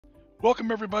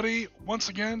Welcome, everybody, once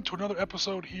again to another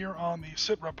episode here on the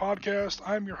Sit Rep Podcast.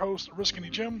 I'm your host, Risky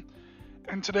Jim,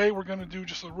 and today we're going to do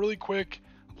just a really quick,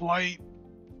 light,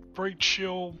 very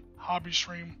chill hobby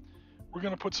stream. We're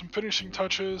going to put some finishing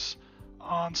touches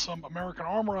on some American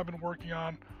armor I've been working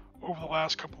on over the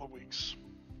last couple of weeks.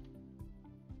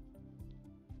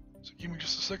 So give me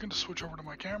just a second to switch over to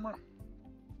my camera.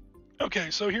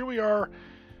 Okay, so here we are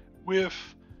with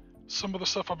some of the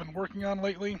stuff I've been working on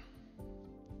lately.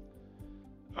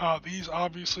 These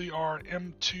obviously are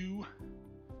M2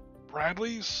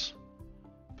 Bradleys.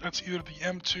 That's either the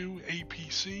M2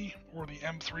 APC or the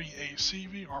M3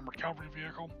 ACV, Armored Cavalry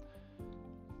Vehicle.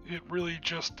 It really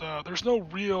just, there's no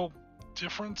real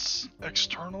difference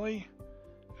externally,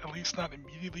 at least not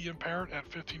immediately apparent at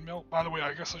 15 mil. By the way,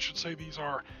 I guess I should say these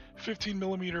are 15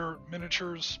 millimeter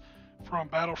miniatures from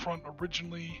Battlefront,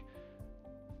 originally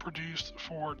produced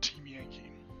for Team Yankee.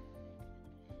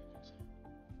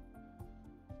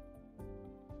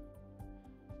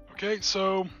 Okay,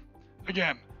 so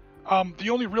again, the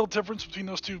only real difference between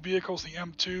those two vehicles, the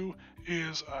M2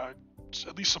 is at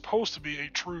least supposed to be a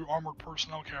true armored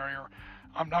personnel carrier.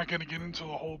 I'm not going to get into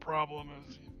the whole problem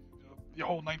of the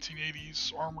whole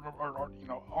 1980s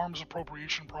arms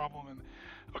appropriation problem, and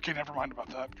okay, never mind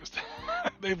about that, because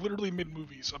they've literally made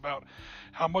movies about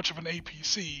how much of an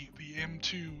APC the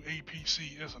M2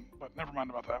 APC isn't, but never mind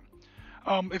about that.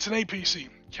 It's an APC,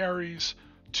 carries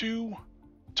two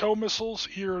tow missiles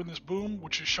here in this boom,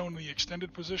 which is shown in the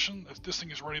extended position. This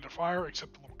thing is ready to fire,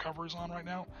 except the little cover is on right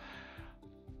now.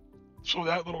 So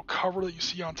that little cover that you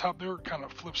see on top there kind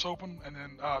of flips open, and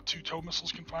then two tow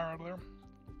missiles can fire out of there.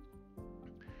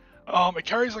 It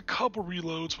carries a couple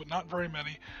reloads, but not very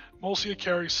many. Mostly it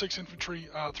carries 6 infantry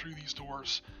through these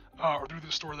doors, or through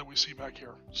this door that we see back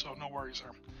here, so no worries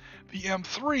there. The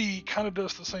M3 kind of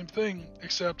does the same thing,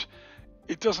 except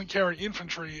it doesn't carry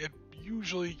infantry. It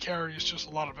usually carries just a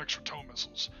lot of extra tow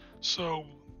missiles. So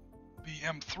the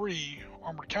M3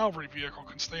 Armored Cavalry Vehicle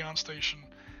can stay on station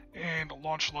and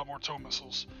launch a lot more tow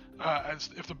missiles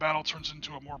as if the battle turns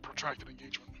into a more protracted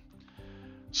engagement.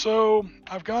 So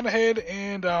I've gone ahead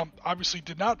and obviously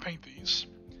did not paint these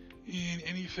in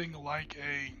anything like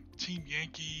a Team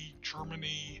Yankee,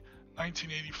 Germany,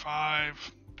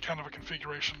 1985 kind of a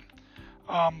configuration.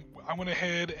 I went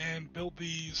ahead and built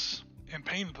these and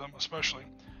painted them especially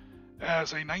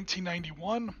as a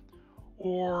 1991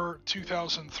 or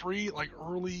 2003, like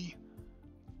early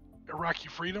Iraqi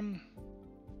freedom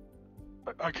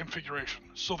configuration.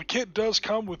 So the kit does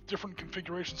come with different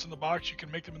configurations in the box. You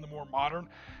can make them in the more modern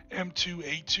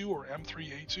M2A2 or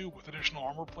M3A2 with additional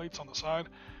armor plates on the side,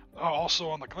 also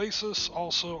on the glacis,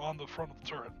 also on the front of the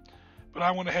turret. But I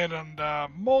went ahead and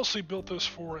mostly built this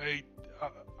for a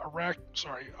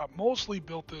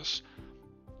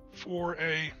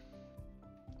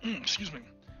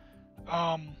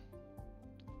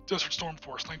Desert Storm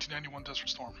Force, 1991 Desert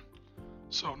Storm.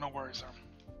 So no worries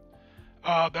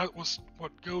there. That was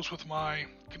what goes with my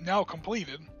now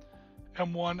completed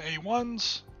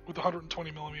M1A1s with 120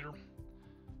 millimeter.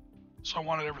 So I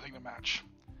wanted everything to match.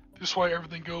 This way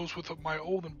everything goes with my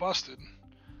old and busted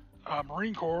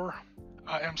Marine Corps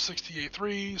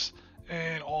M60A3s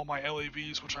and all my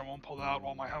LAVs, which I won't pull out,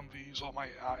 all my Humvees, all my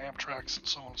Amtraks, and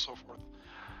so on and so forth.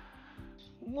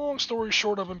 Long story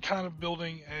short, I've been kind of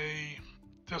building a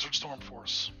Desert Storm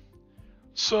Force.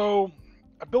 So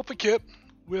I built the kit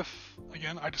with,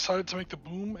 again, I decided to make the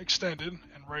boom extended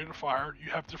and ready to fire. You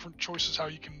have different choices how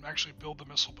you can actually build the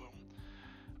missile boom.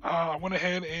 I went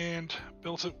ahead and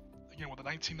built it, again, with a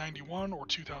 1991 or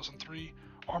 2003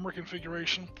 armor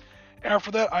configuration. After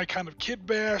that, I kind of kit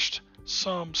bashed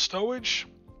some stowage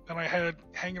that I had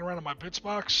hanging around in my bits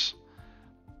box.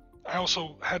 I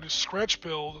also had to scratch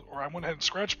build, or I went ahead and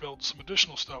scratch build some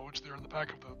additional stowage there in the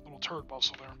back of the little turret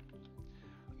muzzle there.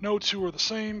 No two are the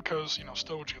same because,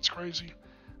 stowage gets crazy.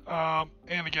 And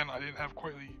again, I didn't have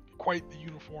quite the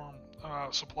uniform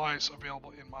supplies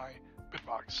available in my bit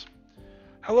box.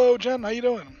 Hello, Jen. How you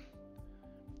doing?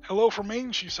 Hello from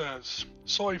Maine, she says.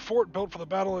 Saw a fort built for the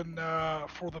battle in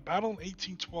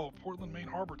 1812, Portland, Maine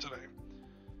Harbor today.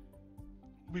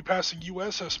 We'll be passing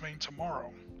USS Maine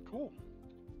tomorrow. Cool.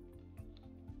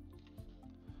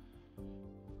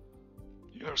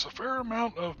 Yeah, there's a fair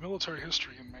amount of military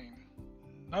history in Maine.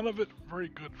 None of it very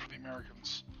good for the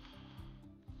Americans.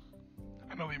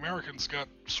 I know the Americans got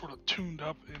sort of tuned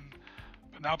up in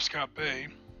Penobscot Bay.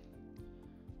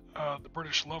 The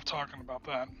British love talking about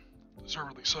that,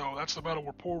 deservedly so. That's the battle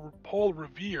where Paul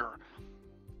Revere,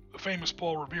 the famous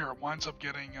Paul Revere, winds up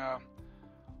getting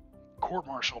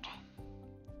court-martialed.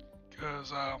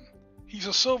 Because he's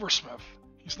a silversmith.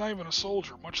 He's not even a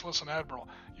soldier, much less an admiral.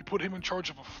 you put him in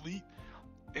charge of a fleet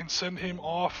and send him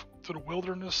off to the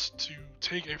wilderness to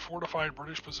take a fortified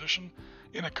British position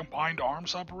in a combined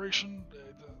arms operation,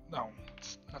 no,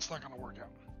 that's not going to work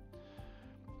out.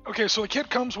 Okay, so the kit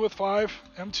comes with 5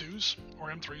 M2s, or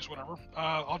M3s, whatever.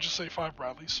 I'll just say 5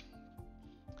 Bradleys.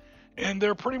 And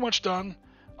they're pretty much done.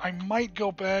 I might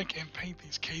go back and paint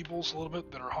these cables a little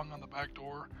bit that are hung on the back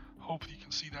door. Hope you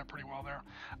can see that pretty well there.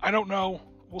 I don't know.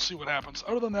 We'll see what happens.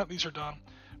 Other than that, these are done,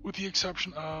 with the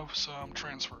exception of some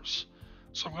transfers.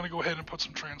 So I'm going to go ahead and put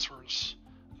some transfers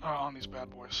on these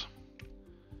bad boys.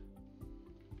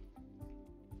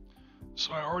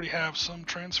 So I already have some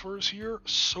transfers here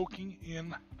soaking in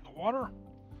the water.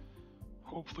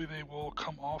 Hopefully they will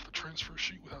come off the transfer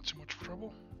sheet without too much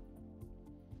trouble.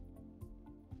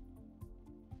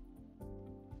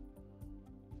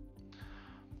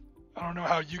 I don't know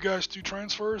how you guys do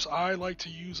transfers. I like to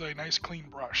use a nice clean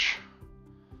brush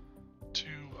to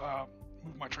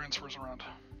move my transfers around.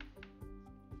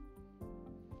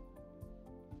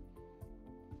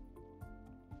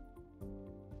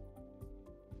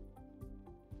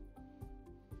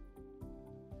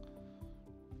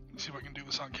 Let's see if I can do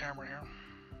this on camera here.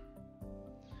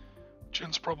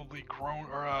 Jen's probably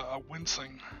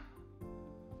wincing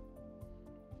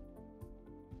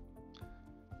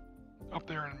up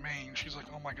there in Maine. She's like,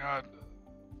 oh my god,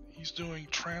 he's doing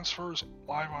transfers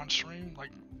live on stream,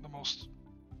 like the most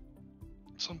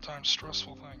sometimes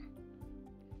stressful thing.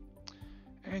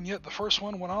 And yet the first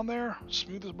one went on there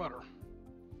smooth as butter.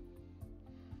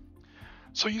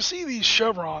 So you see these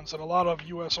chevrons in a lot of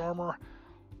US armor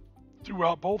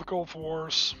throughout both Gulf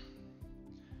Wars,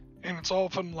 and it's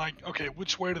often like, okay,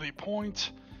 which way do they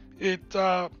point? It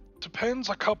depends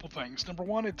a couple things. Number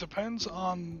one, it depends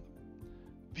on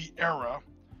the era.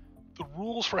 The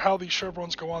rules for how these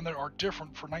chevrons go on there are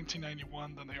different for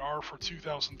 1991 than they are for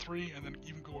 2003, and then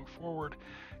even going forward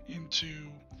into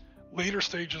later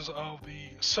stages of the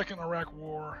Second Iraq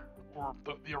War, or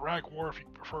the Iraq War if you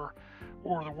prefer,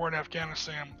 or the war in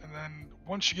Afghanistan. And then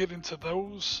once you get into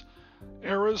those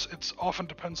eras, it often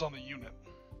depends on the unit.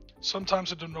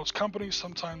 Sometimes it denotes company,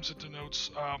 sometimes it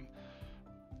denotes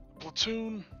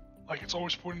platoon, like it's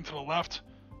always pointing to the left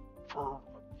for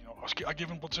a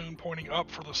given platoon, pointing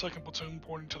up for the second platoon,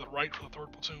 pointing to the right for the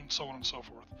third platoon, so on and so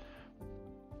forth.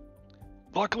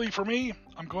 Luckily for me,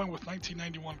 I'm going with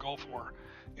 1991 Gulf War,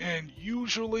 and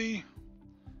usually,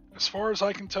 as far as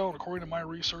I can tell, and according to my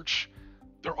research,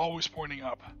 they're always pointing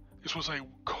up. This was a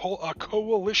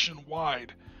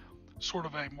coalition-wide sort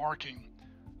of a marking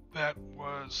that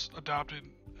was adopted,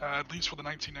 at least for the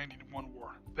 1991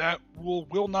 war. That rule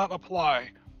will not apply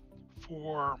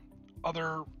for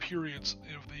other periods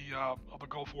of the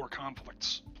Gulf War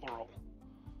conflicts, plural.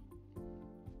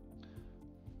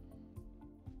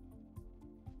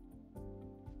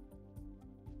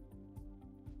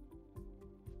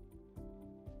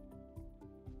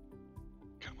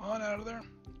 Come on out of there.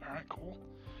 All right, cool.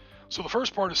 So the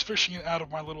first part is fishing it out of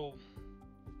my little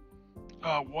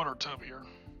water tub here,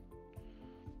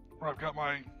 where I've got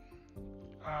my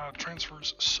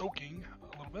transfers soaking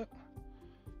a little bit,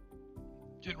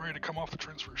 getting ready to come off the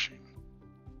transfer sheet.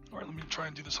 All right, let me try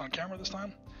and do this on camera this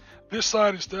time. This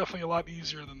side is definitely a lot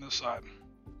easier than this side.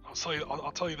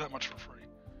 I'll tell you that much for free.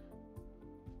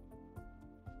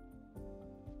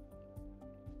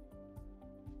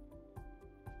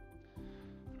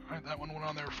 All right, that one went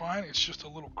on there fine. It's just a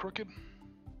little crooked.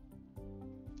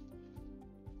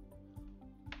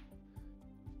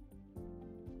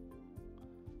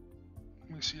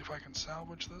 Let me see if I can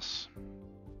salvage this.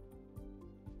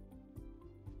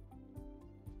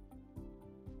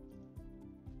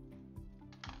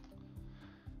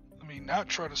 Let me not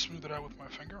try to smooth it out with my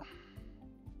finger.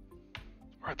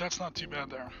 Alright, that's not too bad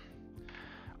there.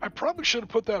 I probably should have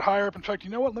put that higher up. In fact, you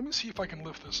know what? Let me see if I can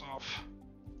lift this off.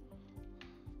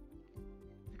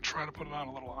 Try to put it on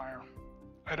a little higher.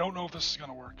 I don't know if this is going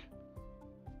to work.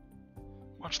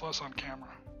 Much less on camera.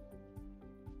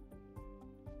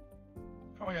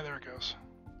 Oh yeah, there it goes.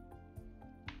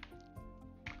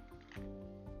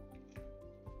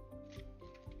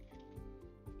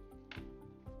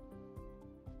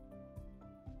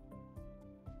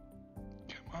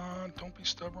 Come on, don't be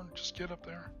stubborn, just get up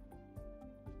there.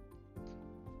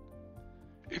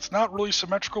 It's not really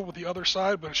symmetrical with the other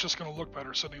side, but it's just going to look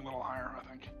better sitting a little higher, I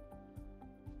think.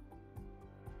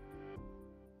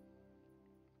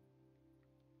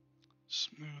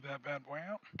 Smooth that bad boy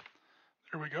out.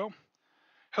 There we go.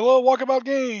 Hello, Walkabout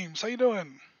Games. How you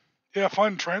doing? Yeah,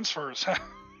 fun transfers.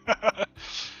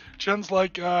 Jen's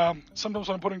like, sometimes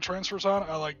when I'm putting transfers on,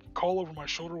 I like call over my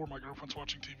shoulder where my girlfriend's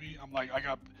watching TV. I'm like, I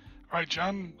Alright,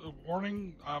 Jen,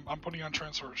 warning, I'm putting on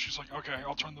transfer. She's like, okay,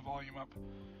 I'll turn the volume up.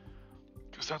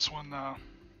 Because that's when the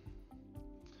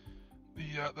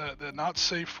not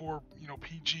safe for,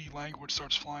 PG language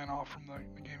starts flying off from the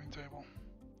gaming table.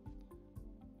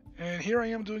 And here I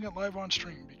am doing it live on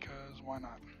stream, because why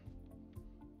not?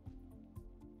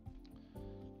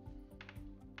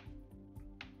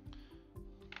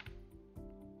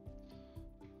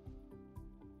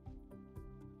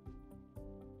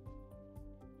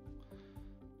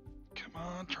 Come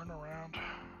on, turn around.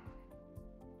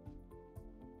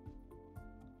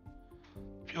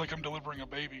 I feel like I'm delivering a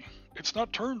baby. It's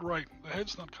not turned right. The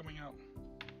head's not coming out.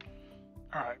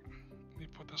 Alright, let me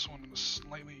put this one in a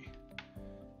slightly...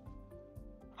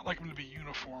 I like them to be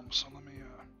uniform, so let me...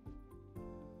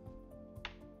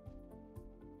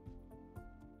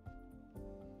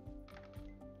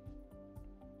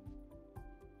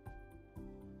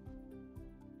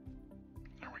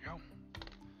 There we go.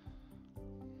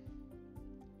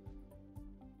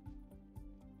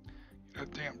 Get a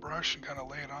damp brush and kind of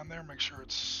lay it on there, make sure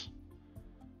it's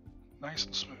nice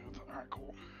and smooth. Alright,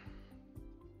 cool.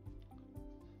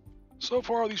 So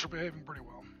far, these are behaving pretty well.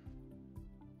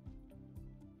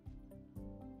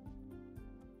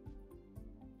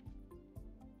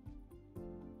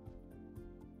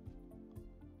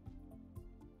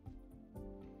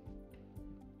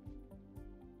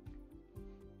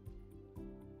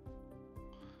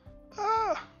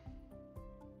 Ah!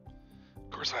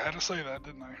 Of course, I had to say that,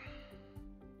 didn't I?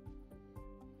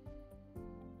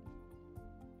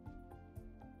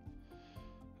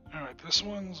 Alright, this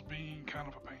one's being kind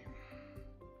of a pain.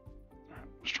 Alright,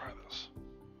 let's try this.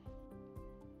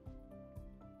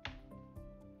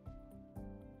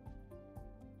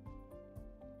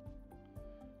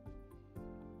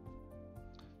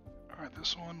 Alright,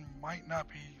 this one might not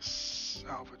be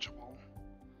salvageable.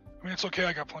 I mean, it's okay,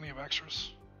 I got plenty of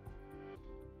extras.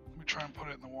 Let me try and put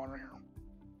it in the water here.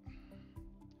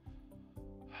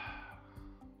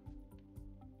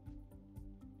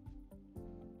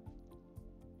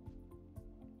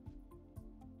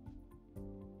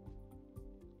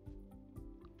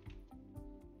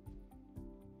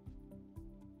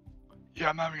 Yeah,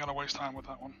 I'm not even gonna waste time with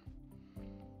that one.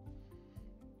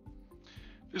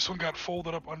 This one got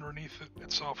folded up underneath it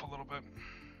itself a little bit.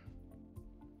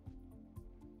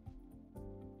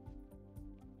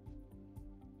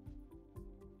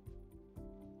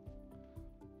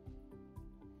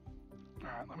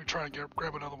 Alright, let me try and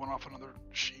grab another one off another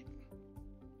sheet.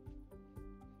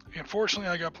 Unfortunately,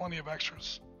 I got plenty of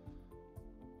extras.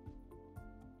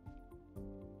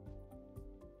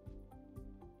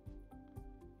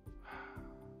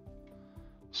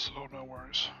 So no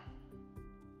worries.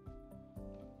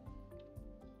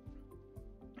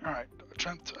 Alright,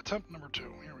 attempt number 2.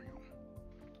 Here we go.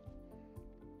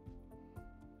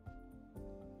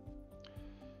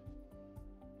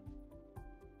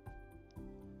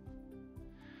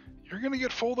 You're gonna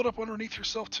get folded up underneath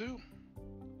yourself too?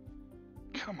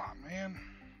 Come on, man.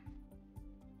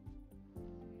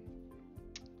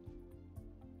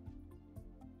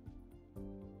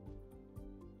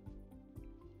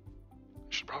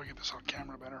 Should probably get this on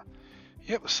camera better.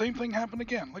 Yep, the same thing happened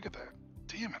again. Look at that.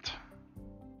 Damn it.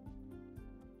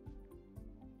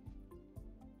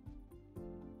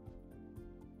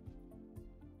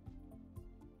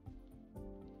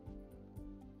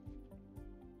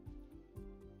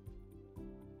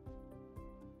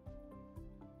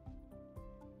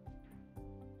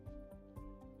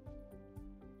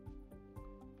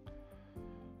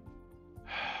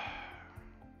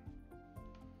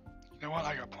 You know what?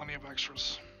 I got plenty of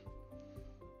extras.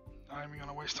 Not even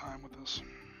gonna waste time with this.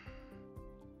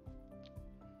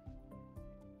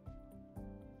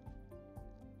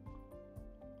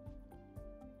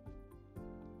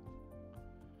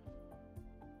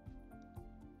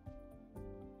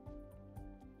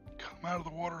 Come out of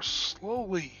the water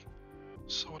slowly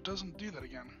so it doesn't do that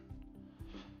again.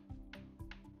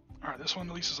 Alright, this one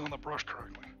at least is on the brush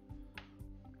correctly.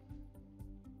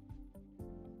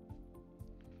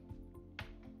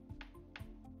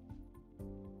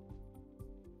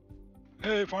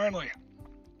 Hey, finally!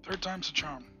 Third time's the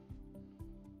charm.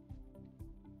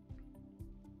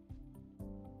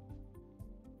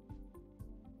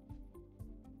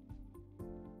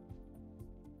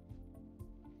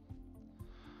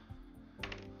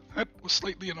 That was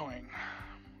slightly annoying.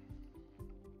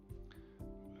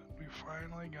 But we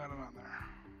finally got it on there.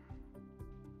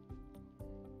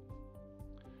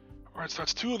 Alright, so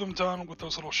that's 2 of them done with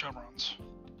those little chevrons.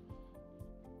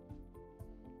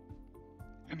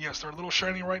 And yes, they're a little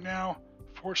shiny right now.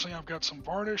 Fortunately, I've got some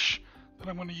varnish that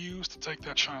I'm going to use to take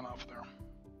that shine off there.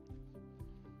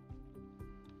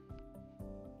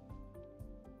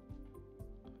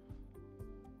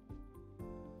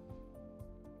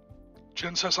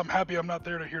 Jen says, I'm happy I'm not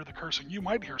there to hear the cursing. You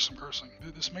might hear some cursing.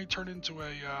 This may turn into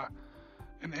an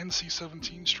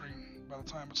NC-17 stream by the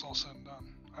time it's all said and done.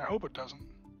 I hope it doesn't.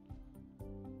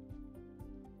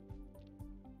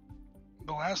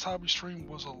 The last hobby stream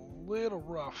was a little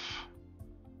rough.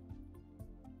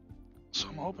 So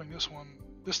I'm hoping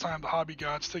this time the hobby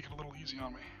gods take it a little easy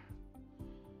on me.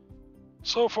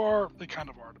 So far, they kind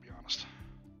of are, to be honest.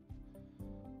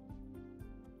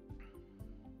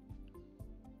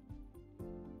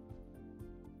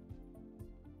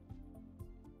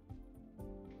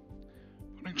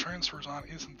 Putting transfers on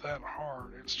isn't that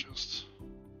hard. It's just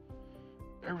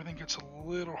everything gets a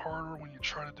little harder when you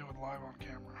try to do it live on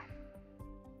camera.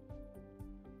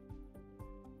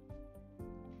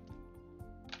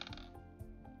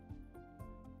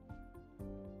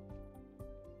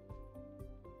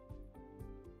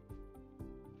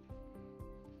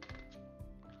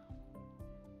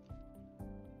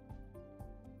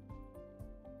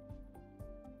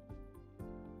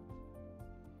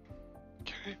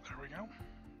 Okay, there we go.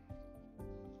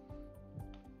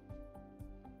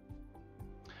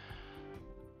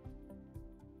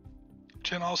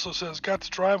 Jen also says, got to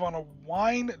drive on a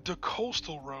winding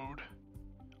coastal road.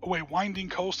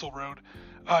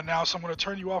 Now, so I'm going to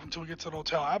turn you off until we get to the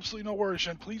hotel. Absolutely no worries,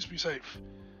 Jen. Please be safe.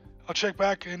 I'll check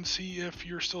back and see if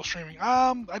you're still streaming.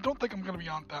 I don't think I'm going to be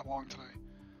on that long today.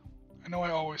 I know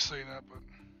I always say that,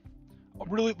 but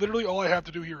really, literally all I have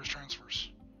to do here is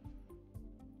transfers.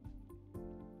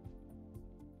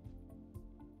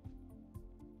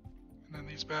 And then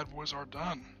these bad boys are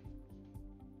done.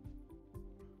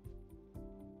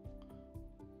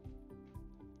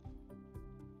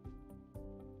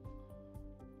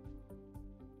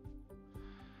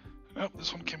 Oh,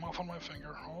 this one came off on my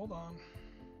finger. Hold on.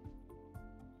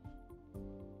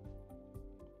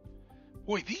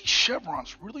 Boy, these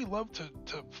chevrons really love to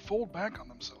fold back on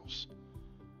themselves.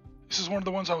 This is one of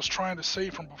the ones I was trying to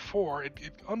save from before. It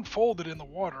unfolded in the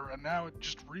water, and now it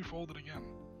just refolded again.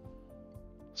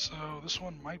 So this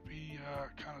one might be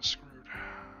kind of screwed.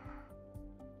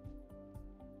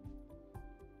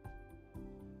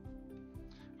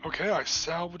 Okay, I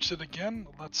salvaged it again.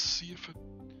 Let's see if it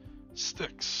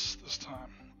sticks this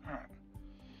time. Alright.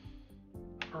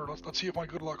 Or let's see if my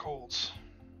good luck holds.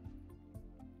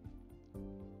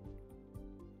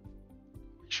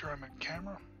 Make sure I'm in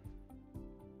camera.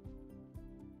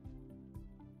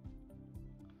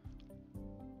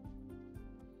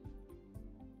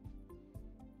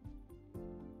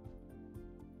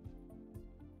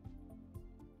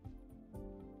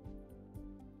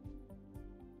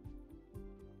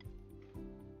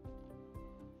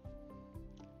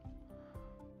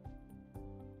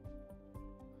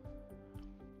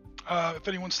 If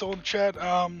anyone's still in the chat,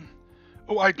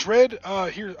 I dread,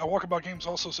 here, Walkabout Games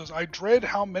also says, I dread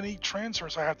how many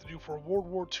transfers I have to do for World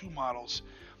War II models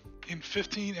in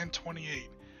 15 and 28.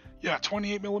 Yeah,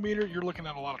 28mm, you're looking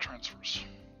at a lot of transfers.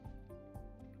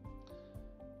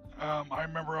 I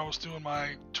remember I was doing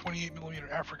my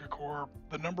 28mm Africa Corps,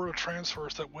 the number of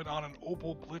transfers that went on an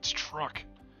Opel Blitz truck.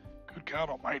 Good God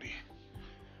almighty.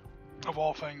 Of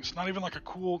all things. Not even like a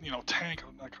cool, tank,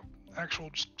 like an actual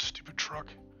just stupid truck.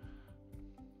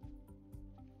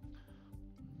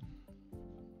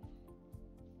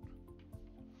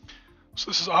 So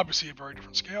this is obviously a very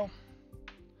different scale.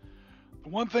 The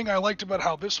one thing I liked about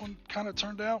how this one kind of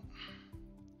turned out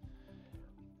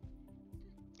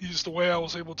is the way I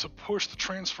was able to push the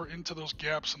transfer into those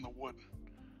gaps in the wood.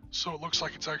 So it looks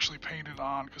like it's actually painted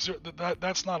on, because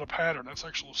that's not a pattern, that's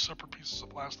actual separate pieces of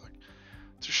plastic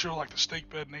to show like the stake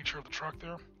bed nature of the truck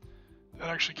there. That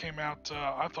actually came out,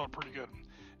 I thought, pretty good.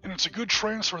 And it's a good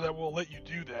transfer that will let you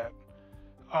do that.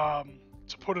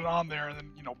 To put it on there and then,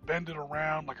 bend it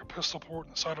around like a pistol port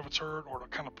in the side of a turret, or to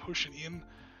kind of push it in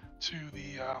to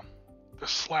the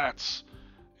slats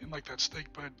in like that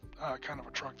stake bed kind of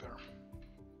a truck there.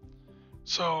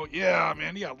 So yeah,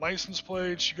 man, you got license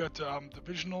plates, you got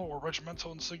divisional or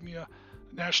regimental insignia,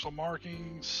 national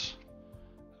markings,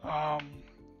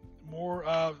 more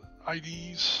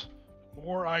IDs,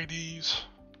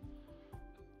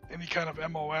 any kind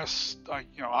of MOS.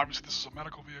 Obviously this is a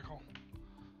medical vehicle.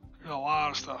 There's a lot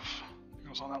of stuff that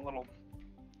goes on that little,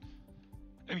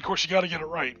 and of course you got to get it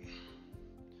right.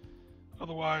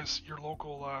 Otherwise, your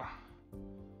local,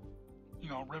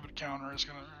 rivet counter is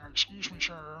gonna, excuse me,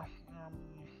 sir.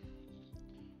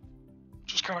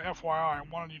 Just kind of FYI, I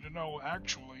wanted you to know.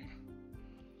 Actually,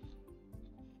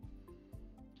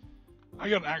 I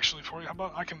got an actually for you. How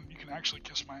about you can actually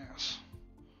kiss my ass.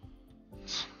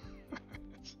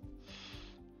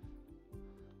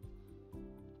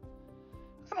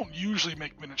 I don't usually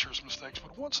make miniatures mistakes,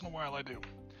 but once in a while I do.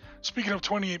 Speaking of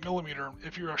 28mm,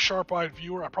 if you're a sharp-eyed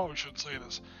viewer, I probably shouldn't say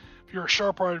this. If you're a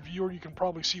sharp-eyed viewer, you can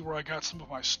probably see where I got some of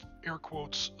my air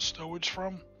quotes stowage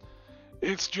from.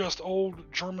 It's just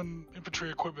old German infantry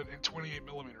equipment in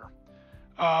 28mm.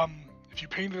 If you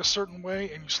paint it a certain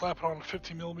way and you slap it on a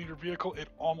 50mm vehicle, it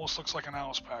almost looks like an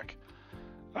Alice pack.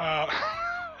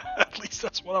 At least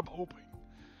that's what I'm hoping.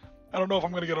 I don't know if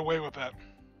I'm going to get away with that.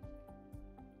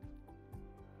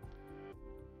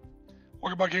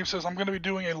 Walkabout Game says, I'm going to be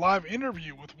doing a live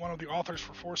interview with one of the authors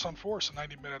for Force on Force in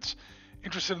 90 minutes.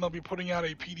 Interested in they'll be putting out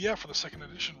a PDF for the second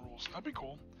edition rules. That'd be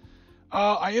cool.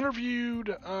 I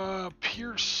interviewed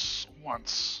Pierce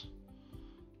once.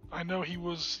 I know he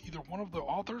was either one of the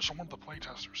authors or one of the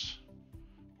playtesters.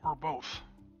 Or both.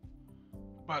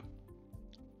 But,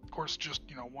 of course, just,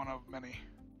 one of many.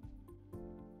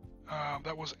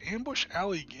 That was Ambush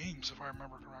Alley Games, if I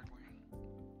remember correctly.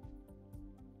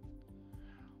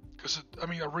 Because,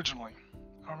 originally.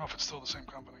 I don't know if it's still the same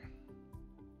company.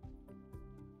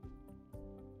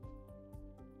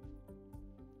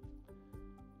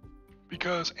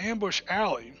 Because Ambush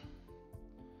Alley,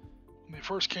 when they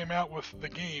first came out with the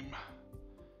game,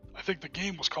 I think the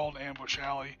game was called Ambush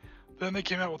Alley. Then they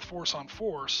came out with Force on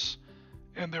Force,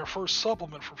 and their first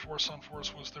supplement for Force on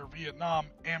Force was their Vietnam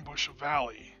Ambush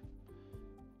Valley.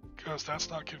 Because that's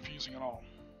not confusing at all.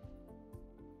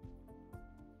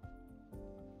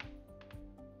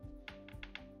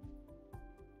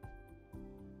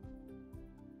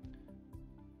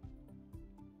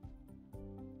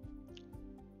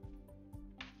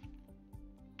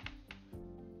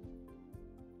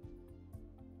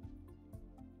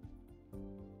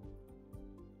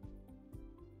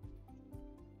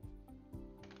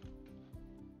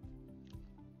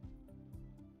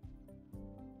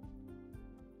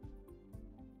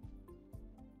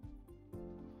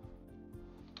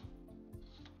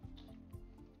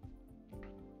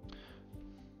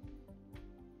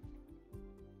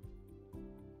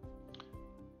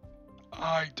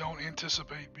 I don't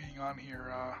anticipate being on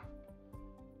here,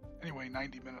 anyway,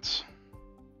 90 minutes.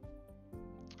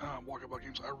 Walkabout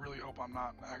Games, I really hope I'm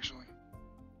not, actually.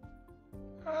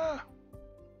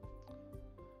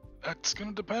 That's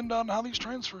gonna depend on how these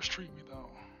transfers treat me, though.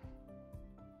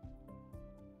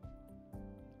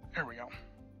 There we go.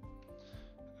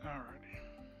 Alrighty.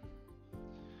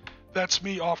 That's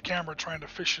me off camera trying to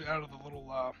fish it out of the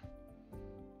little,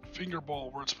 finger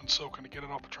bowl where it's been soaking to get it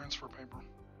off the transfer paper.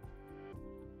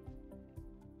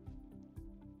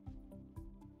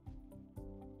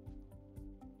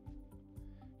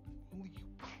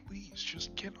 Please,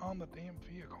 just get on the damn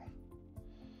vehicle.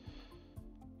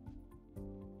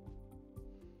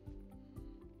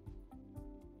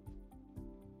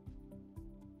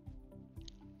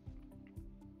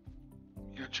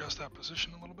 You adjust that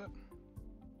position a little bit.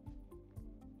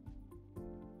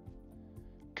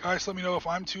 Guys, let me know if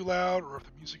I'm too loud or if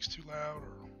the music's too loud.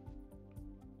 Or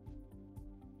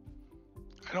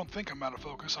I don't think I'm out of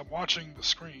focus. I'm watching the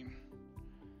screen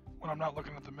when I'm not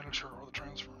looking at the miniature or the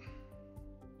transfer.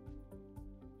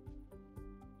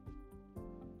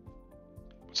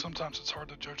 But sometimes it's hard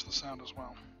to judge the sound as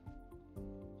well.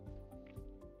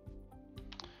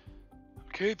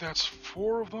 Okay, that's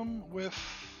 4 of them with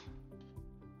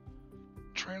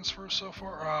transfers so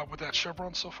far, with that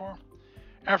chevron so far.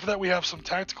 After that, we have some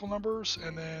tactical numbers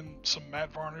and then some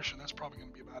matte varnish, and that's probably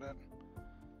going to be about it.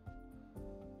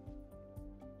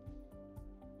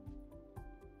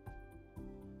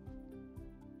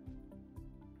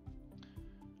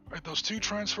 All right, those 2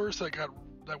 transfers that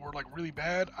were like really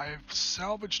bad, I've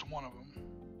salvaged one of them.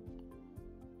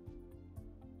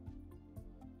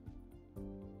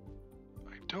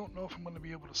 I don't know if I'm going to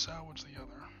be able to salvage the other.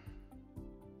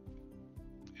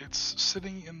 It's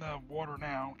sitting in the water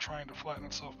now, trying to flatten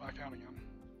itself back out again.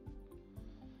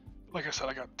 Like I said,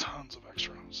 I got tons of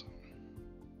extra, so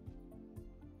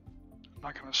I'm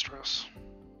not going to stress.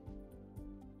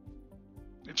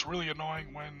 It's really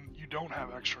annoying when you don't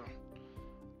have extra,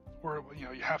 where you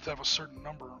have to have a certain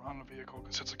number on a vehicle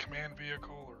because it's a command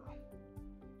vehicle or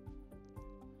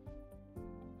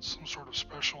some sort of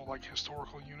special like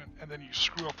historical unit, and then you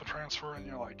screw up the transfer and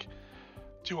you're like,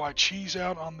 do I cheese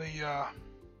out on the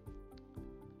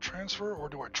transfer, or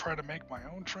do I try to make my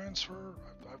own transfer?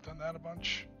 I've done that a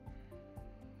bunch.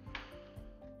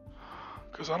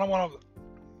 Because I don't want to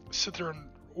sit there and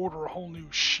order a whole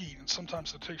new sheet, and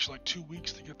sometimes it takes like 2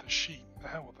 weeks to get the sheet. The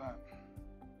hell with that.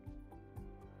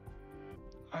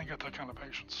 I ain't got that kind of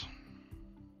patience.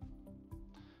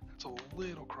 It's a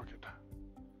little crooked.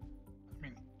 I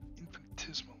mean,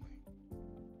 infinitesimally.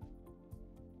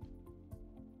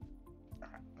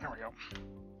 Alright, there we go.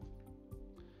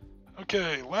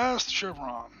 Okay, last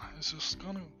chevron Is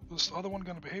this other one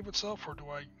gonna behave itself, or do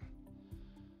I?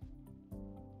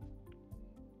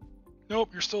 Nope,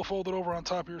 you're still folded over on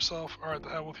top of yourself. All right, the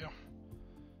hell with you.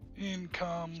 In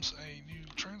comes a new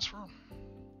transfer.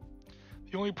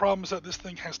 The only problem is that this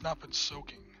thing has not been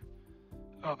soaking,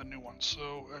 the new one,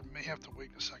 so I may have to wait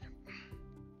a second.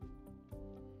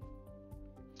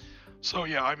 So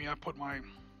yeah, I mean, I put my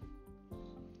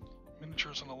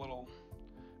miniatures in a little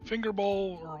finger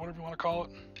bowl, or whatever you want to call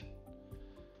it.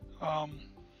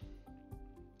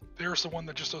 There's the one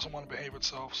that just doesn't want to behave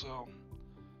itself, so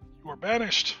you are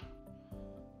banished.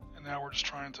 And now we're just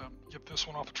trying to get this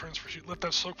one off the transfer sheet. Let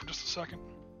that soak for just a second.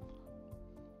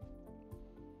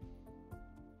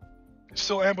 It's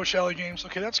still Ambush Alley games.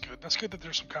 Okay, that's good. That's good that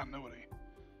there's some continuity.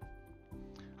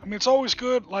 I mean, it's always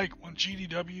good, like, when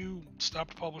GDW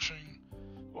stopped publishing,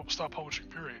 well, stopped publishing,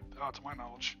 period, to my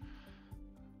knowledge.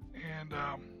 And,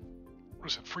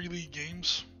 what is it, Free League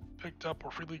Games picked up,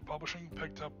 or Free League Publishing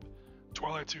picked up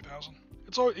Twilight 2000.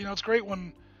 It's all, you know, it's great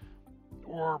when,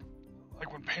 or,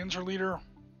 like, when Panzerleader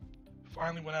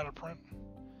finally went out of print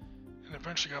and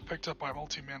eventually got picked up by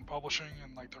Multi-Man Publishing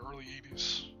in like the early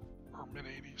 80s or mid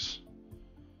 80s,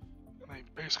 and they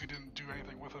basically didn't do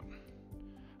anything with it.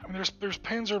 I mean, there's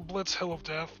Panzer Blitz Hill of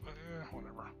Death, but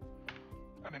whatever.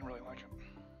 I didn't really like it.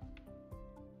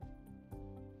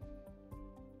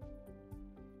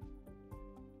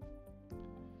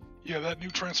 Yeah, that new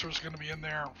transfer is going to be in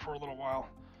there for a little while.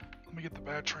 Let me get the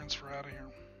bad transfer out of here.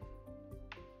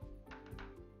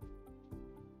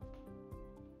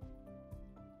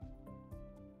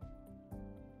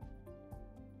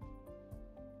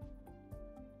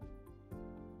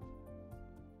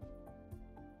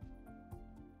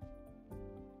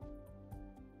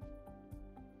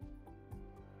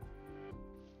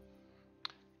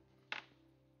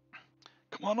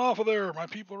 Come on off of there, my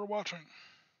people are watching.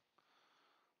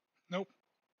 Nope.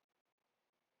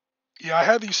 Yeah, I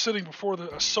had these sitting before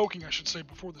soaking, I should say,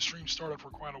 before the stream started for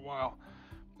quite a while.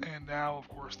 And now, of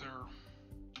course,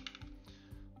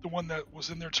 the one that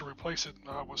was in there to replace it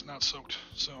was not soaked.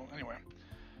 So, anyway.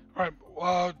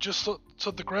 Alright, just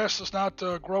so the grass does not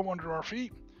grow under our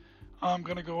feet, I'm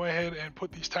going to go ahead and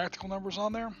put these tactical numbers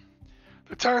on there.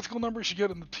 The tactical numbers you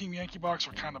get in the Team Yankee box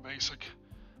are kind of basic.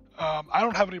 I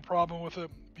don't have any problem with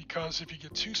it, because if you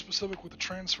get too specific with the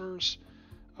transfers,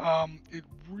 it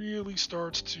really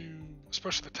starts to,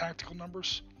 especially the tactical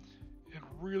numbers, it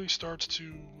really starts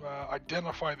to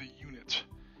identify the unit.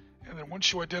 And then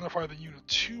once you identify the unit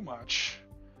too much,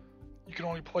 you can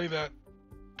only play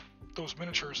those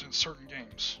miniatures in certain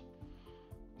games.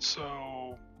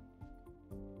 So,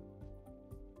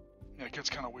 yeah, it gets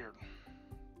kind of weird.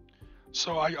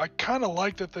 So I kind of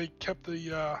like that they kept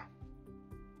the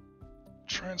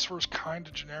transfers kind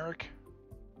of generic,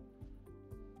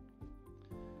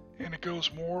 and it goes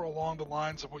more along the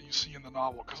lines of what you see in the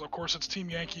novel, because of course it's Team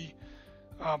Yankee.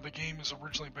 The game is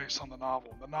originally based on the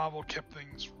novel. The novel kept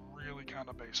things really kind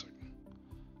of basic.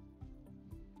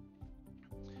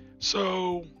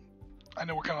 So I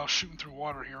know we're kind of shooting through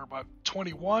water here, but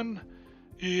 21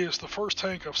 is the first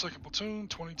tank of second platoon,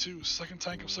 22 is second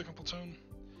tank of second platoon.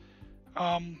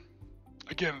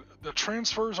 Again, the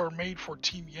transfers are made for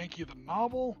Team Yankee of the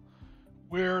novel,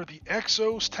 where the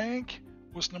Exos tank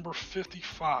was number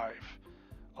 55.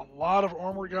 A lot of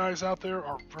armor guys out there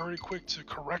are very quick to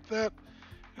correct that,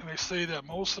 and they say that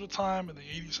most of the time in the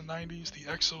 80s and 90s, the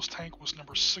Exos tank was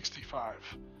number 65.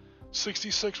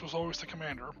 66 was always the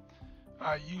commander.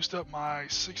 I used up my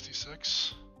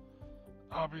 66,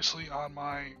 obviously, on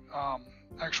my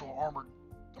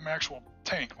actual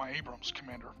tank, my Abrams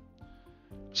commander.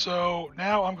 So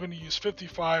now I'm going to use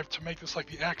 55 to make this like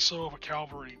the XO of a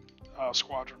cavalry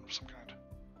squadron of some kind,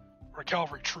 or a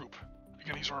cavalry troop.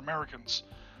 Again, these are Americans.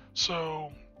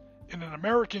 So in an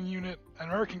American unit, an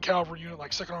American cavalry unit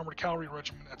like 2nd Armored Cavalry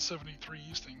Regiment at 73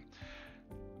 Easting,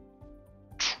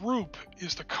 troop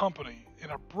is the company.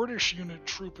 In a British unit,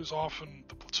 troop is often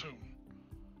the platoon.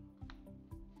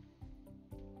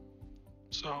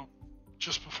 So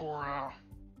just before I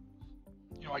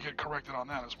get corrected on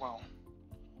that as well.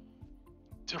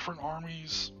 Different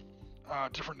armies,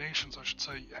 different nations, I should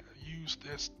say, use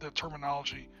the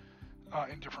terminology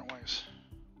in different ways.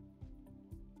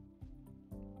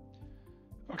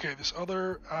 Okay, this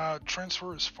other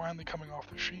transfer is finally coming off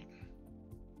the sheet.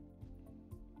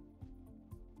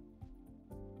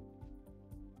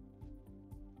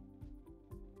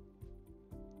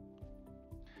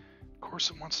 Of course,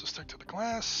 it wants to stick to the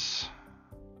glass.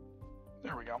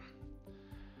 There we go.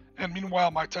 And meanwhile,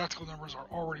 my tactical numbers are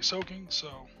already soaking, so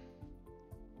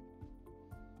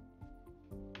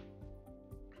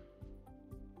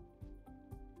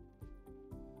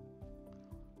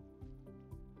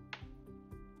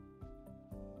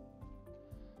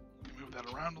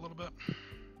that around a little bit.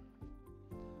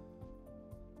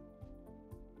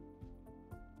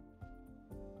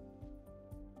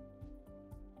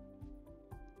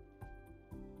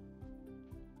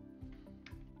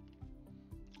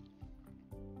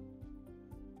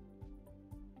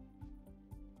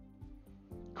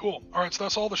 Cool. All right, so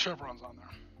that's all the chevrons on there.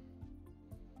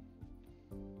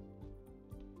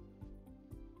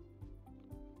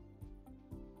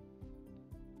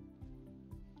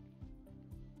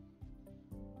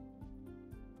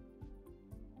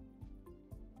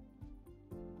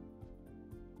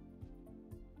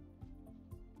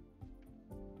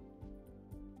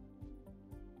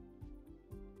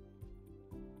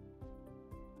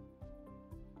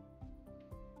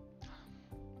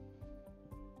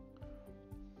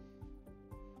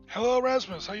 Hello,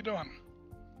 Rasmus. How you doing?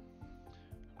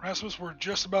 Rasmus, we're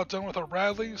just about done with our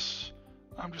Bradleys.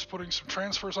 I'm just putting some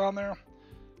transfers on there.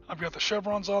 I've got the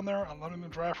chevrons on there. I'm letting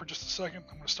them dry for just a second.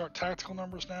 I'm going to start tactical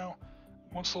numbers now.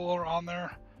 Once they're all on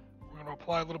there, we're going to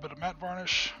apply a little bit of matte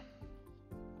varnish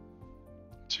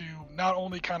to not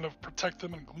only kind of protect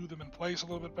them and glue them in place a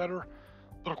little bit better,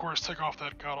 but of course take off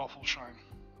that god-awful shine.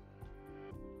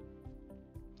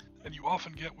 And you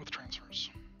often get with transfers.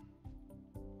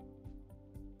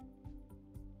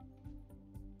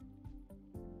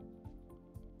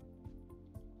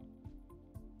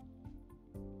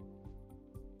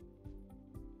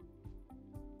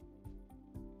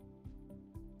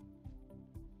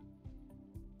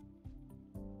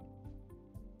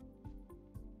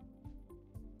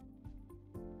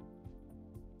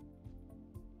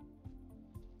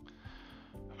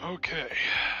 Okay,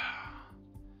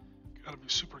 gotta be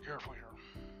super careful here.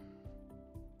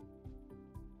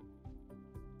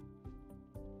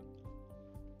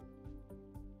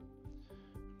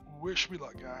 Wish me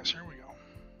luck, guys. Here we go.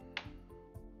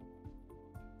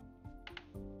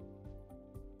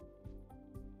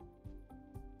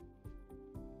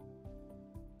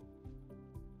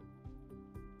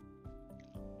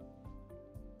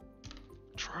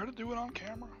 Try to do it on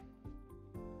camera.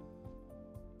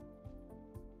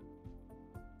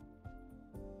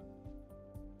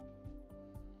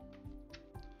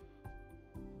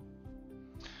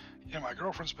 Yeah, my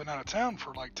girlfriend's been out of town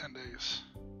for like 10 days.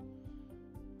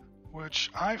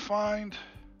 Which I find,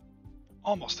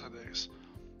 almost 10 days,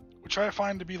 which I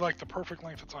find to be like the perfect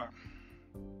length of time.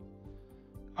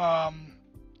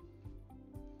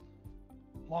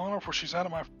 Long enough where she's out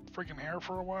of my freaking hair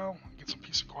for a while, and get some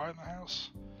peace and quiet in the house.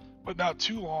 But not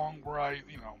too long where I,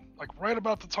 like right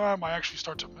about the time I actually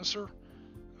start to miss her,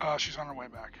 she's on her way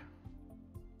back.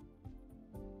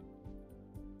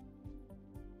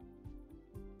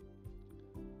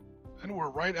 And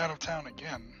we're right out of town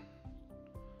again.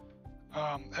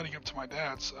 Heading up to my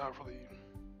dad's for the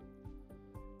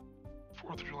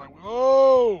 4th of July.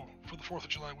 Whoa! For the 4th of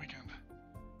July weekend.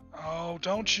 Oh,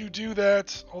 don't you do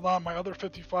that. Hold on, my other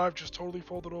 55 just totally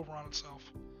folded over on itself.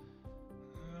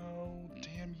 Oh,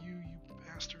 damn you, you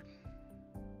bastard.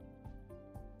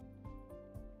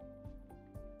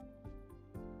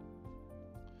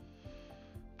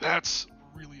 That's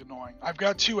really annoying. I've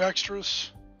got 2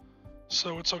 extras,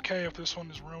 so it's okay if this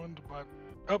one is ruined, but...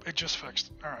 Oh, it just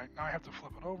fixed. Alright, now I have to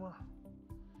flip it over.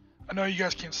 I know you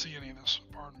guys can't see any of this.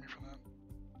 Pardon me for that.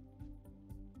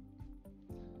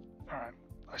 Alright,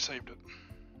 I saved it.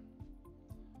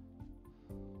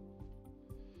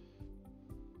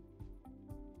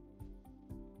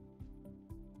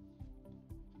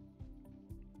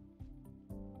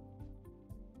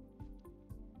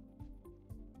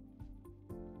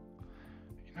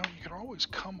 You can always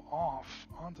come off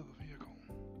onto the vehicle.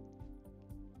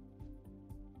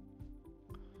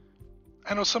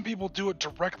 I know some people do it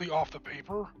directly off the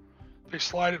paper. They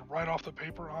slide it right off the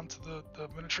paper onto the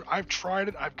miniature. I've tried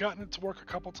it. I've gotten it to work a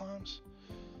couple times.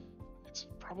 It's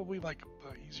probably like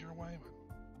the easier way, but...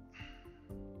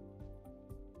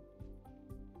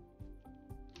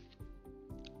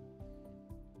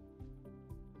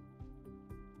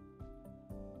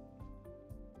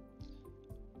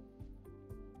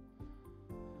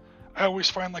 I always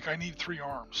find like I need 3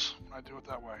 arms when I do it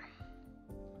that way.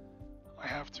 I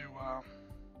have to,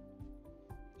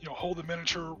 hold the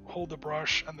miniature, hold the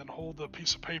brush, and then hold the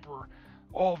piece of paper,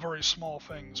 all very small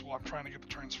things while I'm trying to get the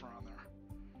transfer on there,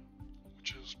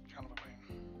 which is kind of a pain.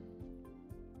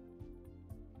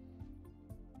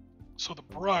 So the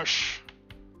brush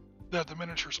that the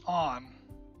miniature's on,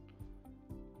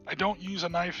 I don't use a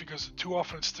knife because too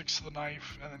often it sticks to the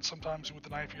knife, and then sometimes with the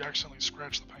knife you accidentally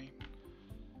scratch the paint.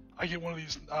 I get one of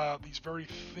these very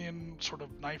thin sort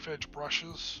of knife edge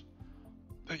brushes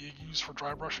that you use for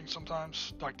dry brushing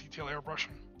sometimes, like detail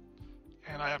airbrushing,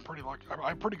 and I have pretty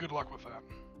good luck with that.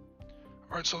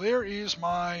 Alright, so there is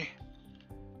my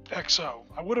XO.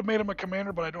 I would have made him a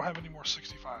commander, but I don't have any more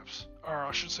 65s. Or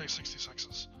I should say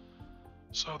 66s.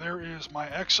 So there is my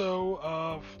XO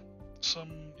of some,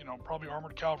 you know, probably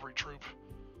armored cavalry troop.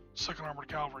 2nd Armored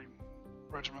Cavalry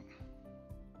Regiment.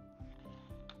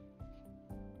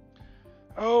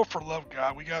 Oh, for love of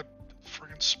God, we got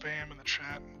friggin' spam in the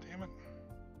chat. Damn it.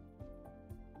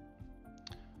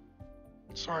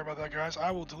 Sorry about that, guys.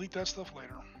 I will delete that stuff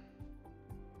later.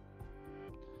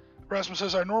 Rasmus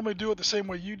says, I normally do it the same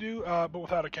way you do, but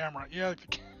without a camera. Yeah,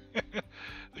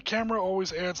 the camera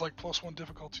always adds like +1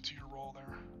 difficulty to your roll there.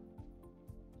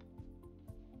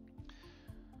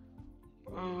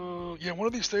 Yeah, one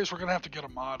of these days we're going to have to get a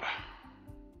mod.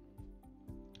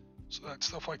 So that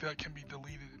stuff like that can be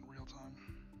deleted in real time.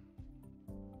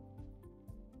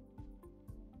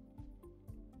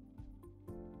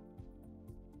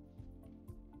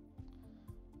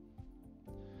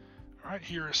 Alright,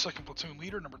 here is 2nd Platoon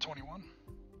Leader, number 21.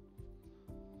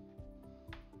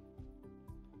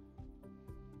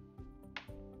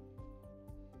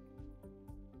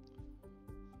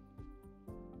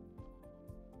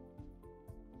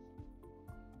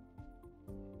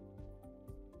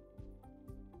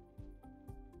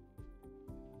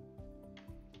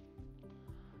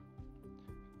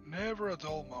 Never a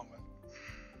dull moment.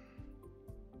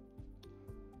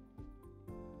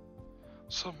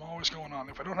 Something always going on.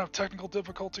 If I don't have technical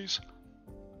difficulties,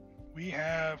 we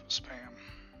have spam.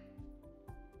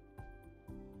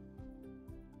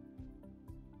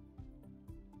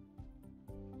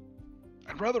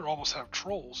 I'd rather almost have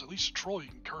trolls. At least a troll, you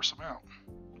can curse them out.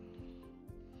 I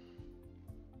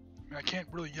mean, I can't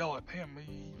really yell at him.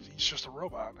 He's just a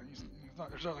robot.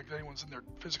 There's not like anyone's in there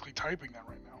physically typing that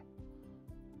right now.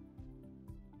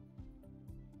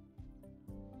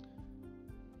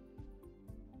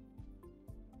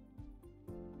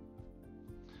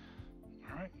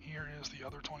 Alright, here is the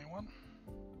other 21.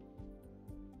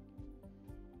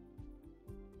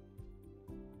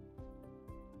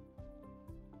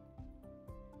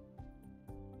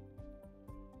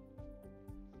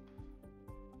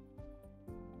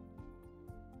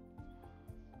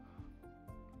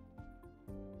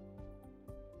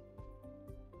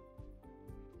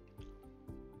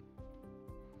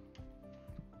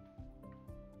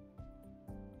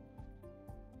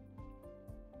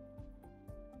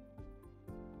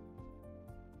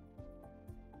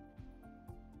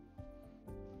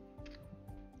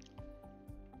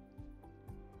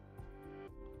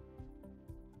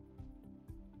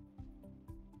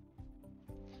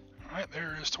 Alright,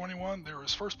 there is 21. There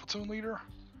is 1st Platoon Leader.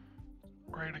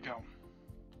 Ready to go.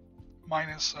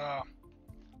 Minus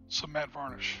some matte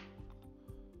varnish.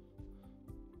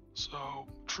 So,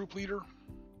 Troop Leader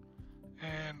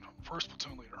and 1st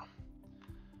Platoon Leader.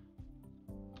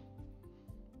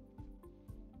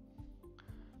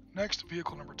 Next,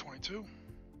 vehicle number 22.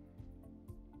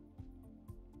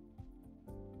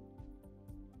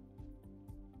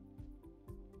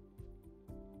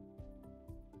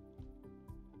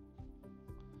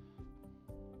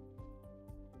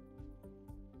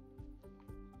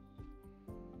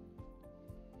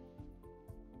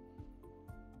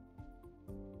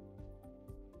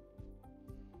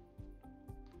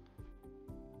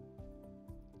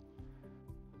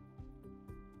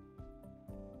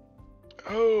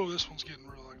 Oh, this one's getting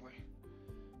real ugly.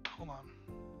 Hold on.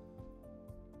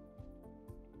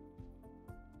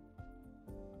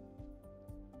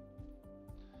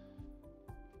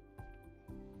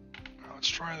 Let's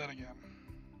try that again.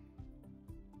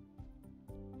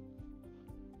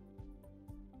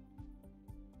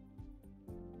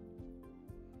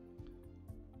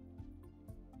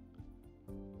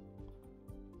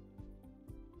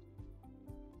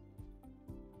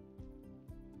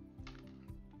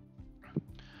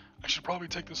 I should probably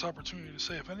take this opportunity to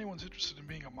say, if anyone's interested in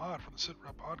being a mod for the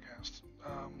SitRep podcast,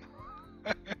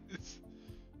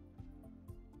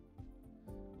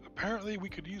 apparently we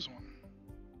could use one.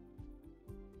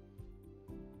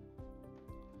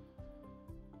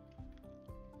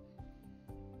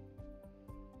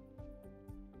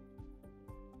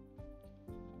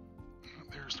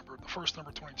 There's the first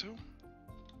number 22.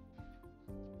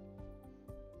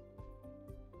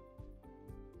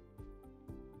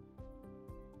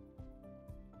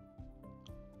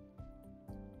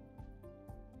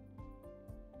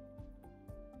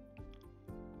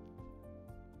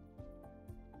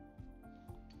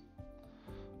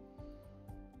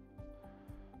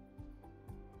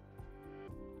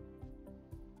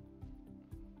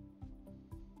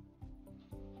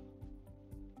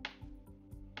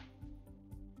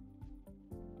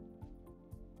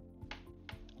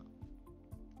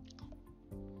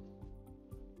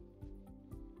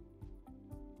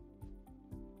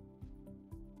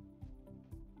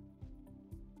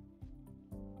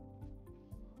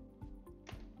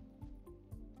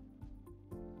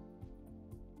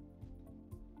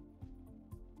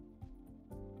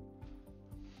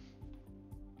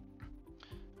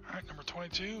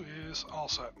 22 is all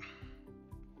set.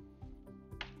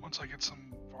 Once I get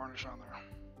some varnish on there.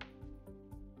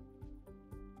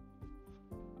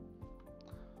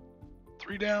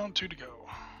 3 down, 2 to go.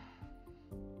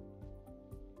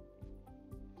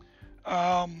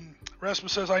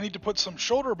 Rasmus says, I need to put some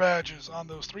shoulder badges on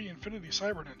those 3 Infinity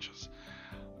Cyber Ninjas.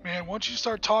 Man, once you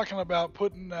start talking about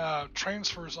putting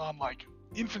transfers on, like,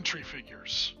 infantry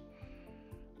figures,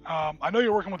 I know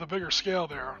you're working with a bigger scale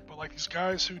there, but, like, these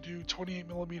guys who do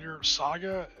 28mm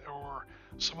Saga or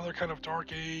some other kind of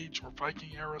Dark Age or Viking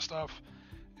era stuff,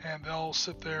 and they'll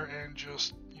sit there and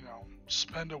just, you know,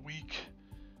 spend a week,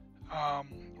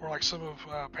 or like some of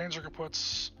Panzer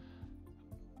Kaput's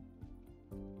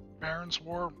Baron's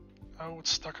War. Oh,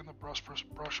 it's stuck in the brush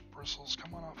bristles.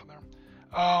 Come on off of there.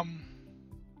 Come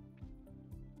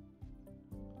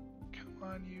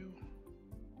on, you.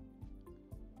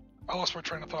 I lost my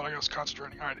train of thought. I was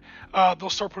concentrating. All right. They'll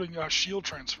start putting shield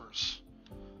transfers.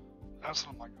 That's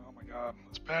what I'm like. Oh my god,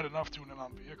 it's bad enough doing it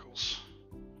on vehicles.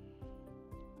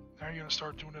 Now you're gonna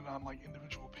start doing it on like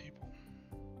individual people.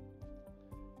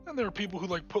 And there are people who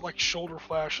like put like shoulder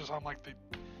flashes on like the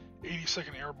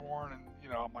 82nd Airborne, and you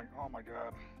know, I'm like, oh my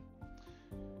god.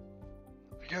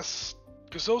 I guess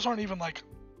because those aren't even like.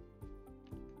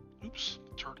 Oops,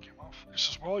 the turret came off.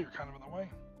 Just as well, you're kind of in the way.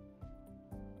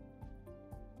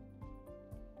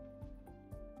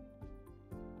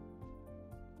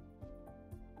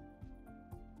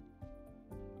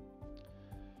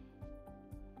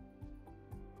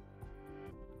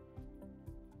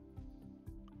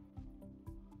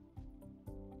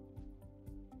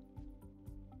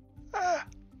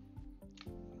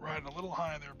 Riding a little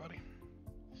high there, buddy.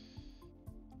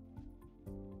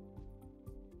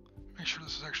 Make sure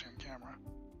this is actually on camera.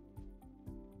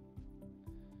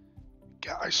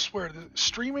 God, I swear,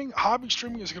 hobby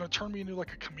streaming is going to turn me into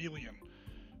like a chameleon,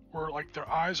 where like their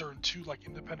eyes are in 2 like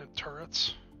independent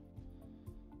turrets.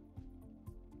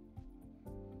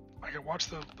 I can watch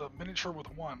the miniature with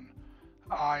one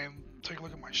eye and take a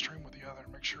look at my stream with the other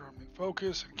and make sure I'm in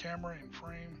focus and camera and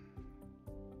frame.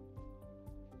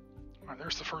 Alright,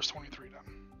 there's the first 23 done.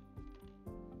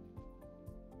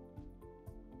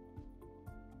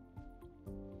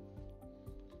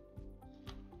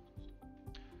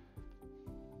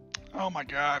 Oh my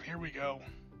god, here we go.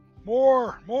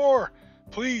 More!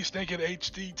 Please, Naked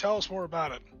HD, tell us more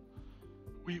about it.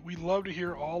 We love to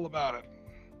hear all about it.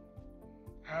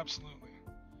 Absolutely.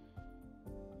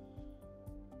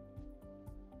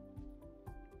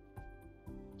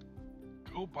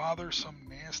 Go bother some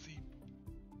nasty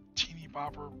teeny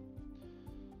bopper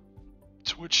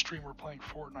Twitch streamer playing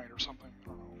Fortnite or something. I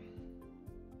don't know.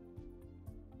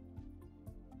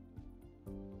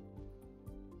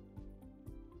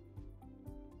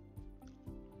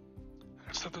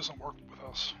 That stuff doesn't work with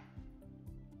us.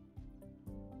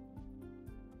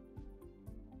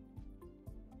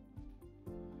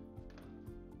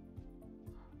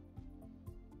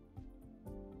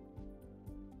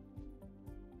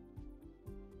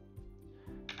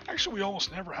 Actually, we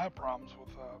almost never have problems with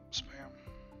spam.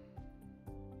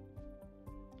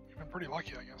 We've been pretty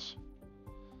lucky, I guess.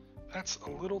 That's a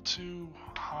little too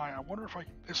high. I wonder if I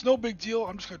can... It's no big deal.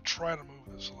 I'm just going to try to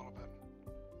move this a little bit.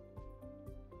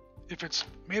 If it's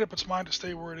made up its mind to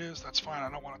stay where it is, that's fine. I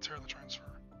don't want to tear the transfer.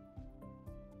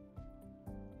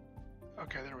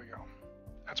 Okay, there we go.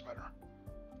 That's better.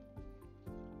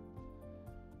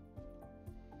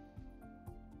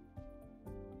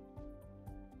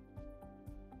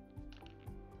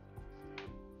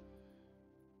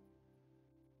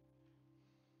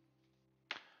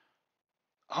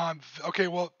 Okay,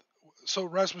 well, so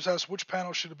Rasmus asks, which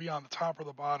panel should it be on, the top or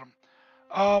the bottom?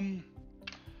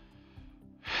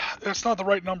 That's not the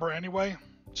right number anyway,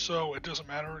 so it doesn't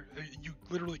matter. You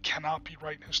literally cannot be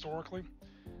right historically.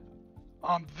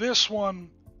 On this one,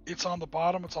 it's on the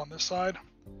bottom, it's on this side,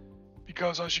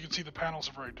 because as you can see, the panels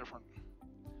are very different.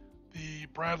 The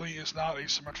Bradley is not a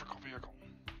symmetrical vehicle.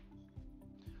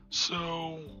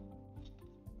 So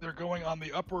they're going on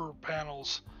the upper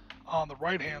panels on the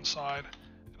right-hand side,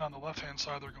 and on the left-hand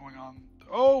side, they're going on...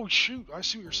 Oh, shoot, I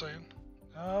see what you're saying.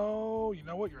 Oh, you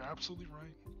know what? You're absolutely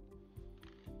right.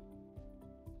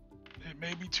 It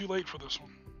may be too late for this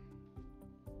one.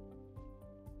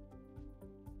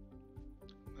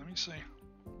 Let me see.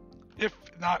 If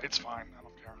not, it's fine. I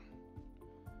don't care.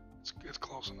 It's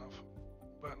close enough.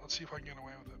 But let's see if I can get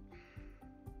away with it.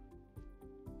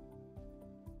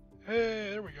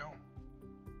 Hey, there we go.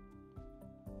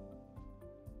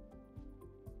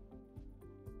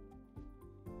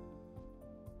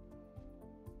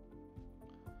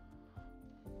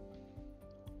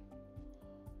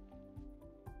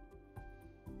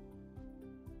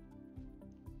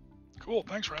 Cool,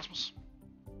 thanks, Rasmus.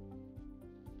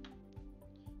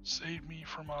 Saved me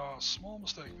from a small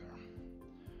mistake there.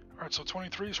 Alright, so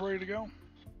 23 is ready to go.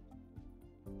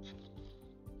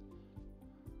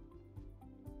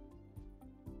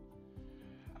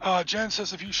 Jen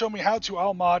says, if you show me how to,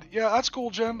 I'll mod. Yeah, that's cool,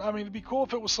 Jen. I mean, it'd be cool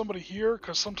if it was somebody here,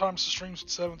 because sometimes the stream's at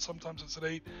 7, sometimes it's at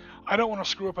 8. I don't want to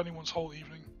screw up anyone's whole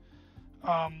evening.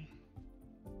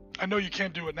 I know you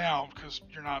can't do it now, because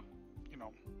you're not,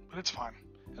 but it's fine.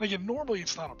 And again, normally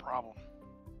it's not a problem.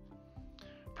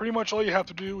 Pretty much all you have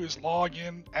to do is log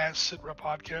in as SitRep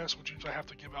Podcast, which means I have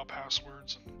to give out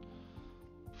passwords and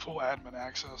full admin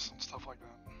access and stuff like that.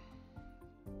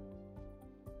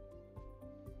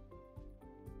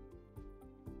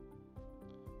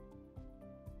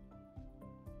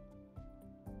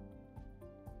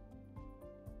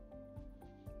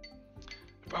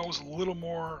 If I was a little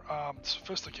more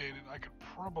sophisticated, I could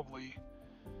probably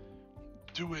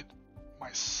do it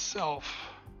myself.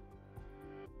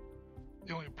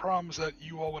 The only problem is that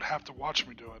you all would have to watch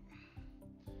me do it,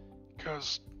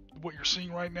 because what you're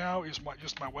seeing right now is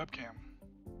just my webcam,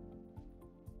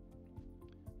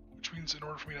 which means in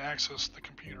order for me to access the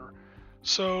computer.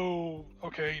 So,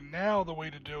 okay, now the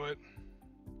way to do it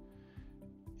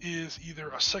is either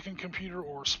a second computer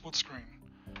or a split screen.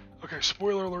 Okay,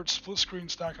 spoiler alert, split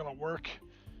screen's not going to work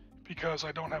because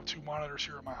I don't have 2 monitors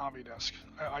here at my hobby desk.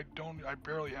 I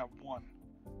barely have one.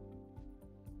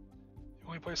 The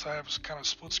only place I have kind of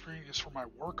split screen is for my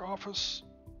work office,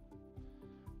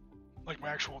 like my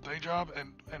actual day job,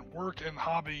 and work and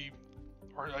hobby,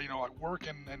 or like work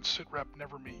and SitRep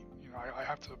never meet.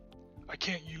 I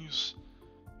can't use,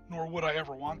 nor would I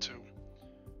ever want to,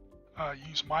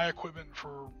 use my equipment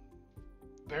for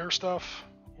their stuff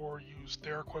or use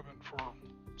their equipment for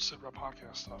SitRep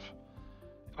Podcast stuff.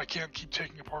 I can't keep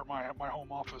taking apart my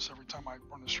home office every time I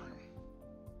run the stream.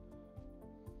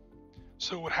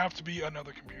 So it would have to be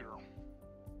another computer,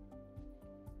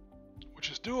 which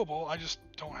is doable. I just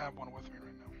don't have one with me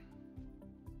right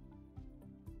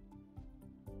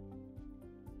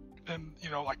now. And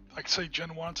like say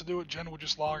Jen wanted to do it, Jen would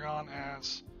just log on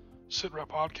as SitRep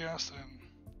Podcast, and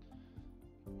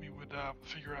we would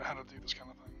figure out how to do this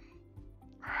kind of thing.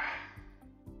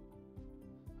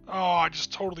 Oh, I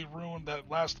just totally ruined that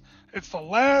it's the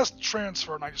last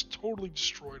transfer, and I just totally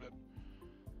destroyed it.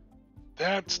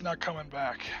 That's not coming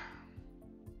back.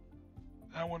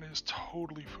 That one is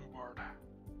totally foobarred.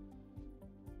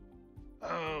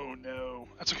 Oh no.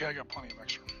 That's okay, I got plenty of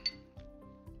extra.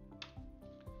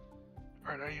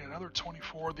 Alright, I need another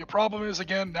 24. The problem is,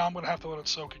 again, now I'm going to have to let it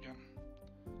soak again.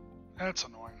 That's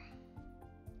annoying.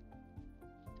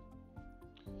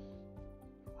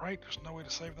 Right, there's no way to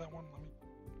save that one.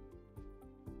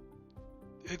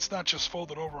 It's not just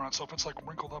folded over on itself, it's like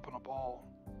wrinkled up in a ball.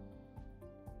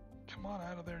 Come on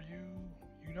out of there,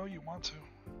 you know you want to.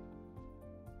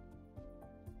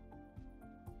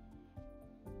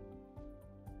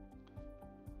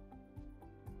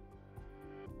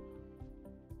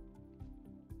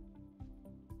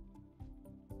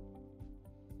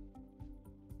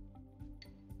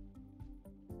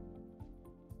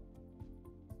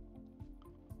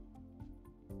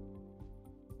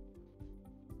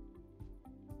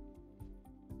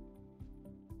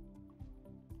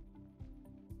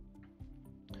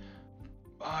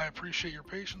 I appreciate your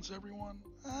patience, everyone.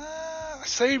 I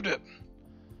saved it.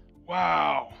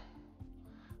 Wow.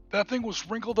 That thing was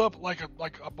wrinkled up like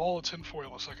a ball of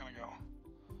tinfoil a second ago.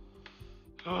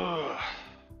 Ugh.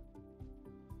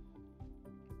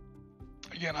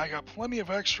 Again, I got plenty of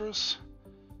extras,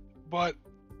 but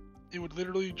it would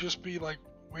literally just be like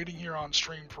waiting here on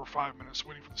stream for 5 minutes,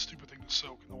 waiting for the stupid thing to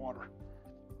soak in the water.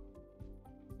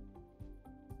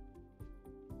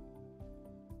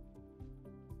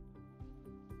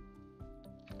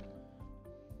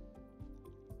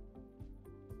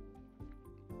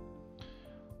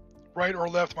 Right or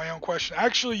left, my own question.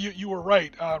 Actually, you were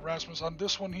right, Rasmus. On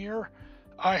this one here,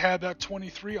 I had that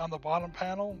 23 on the bottom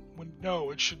panel. No,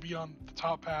 it should be on the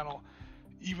top panel,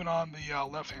 even on the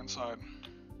left-hand side.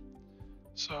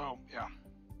 So, yeah.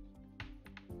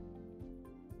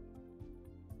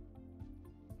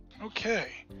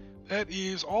 Okay, that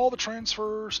is all the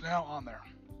transfers now on there.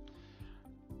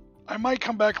 I might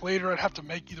come back later. I'd have to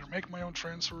either make my own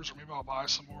transfers, or maybe I'll buy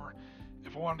some more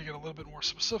if I wanted to get a little bit more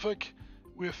specific.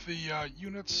 With the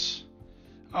units,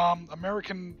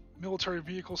 American military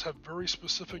vehicles have very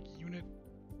specific unit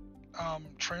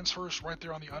transfers right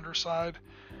there on the underside.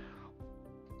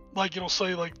 Like it'll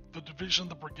say like the division,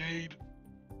 the brigade,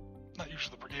 not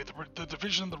usually the brigade, the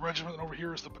division, the regiment, and over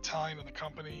here is the battalion and the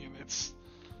company, and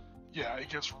it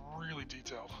gets really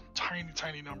detailed.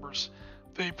 Tiny numbers.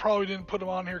 They probably didn't put them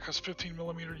on here because 15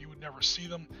 millimeter, you would never see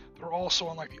them. They're also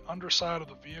on like the underside of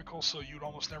the vehicle, so you'd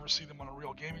almost never see them on a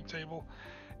real gaming table.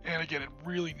 And again, it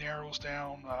really narrows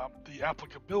down the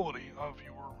applicability of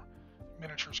your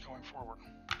miniatures going forward.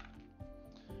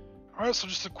 All right, so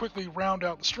just to quickly round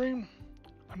out the stream,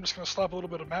 I'm just going to slap a little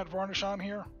bit of matte varnish on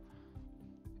here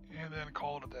and then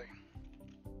call it a day.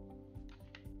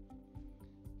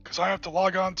 Because I have to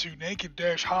log on to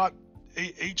naked-hot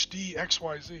HD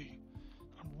XYZ.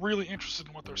 I'm really interested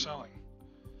in what they're selling.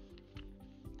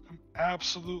 I'm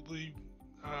absolutely,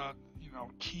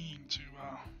 keen to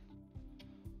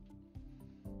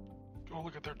go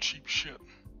look at their cheap shit.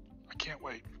 I can't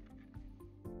wait.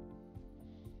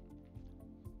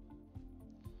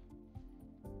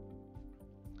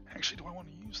 Actually, do I want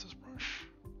to use this brush?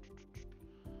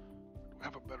 Do I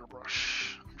have a better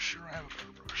brush? I'm sure I have a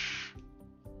better brush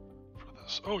for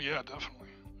this. Oh yeah, definitely.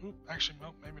 Oop, actually,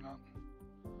 no, maybe not.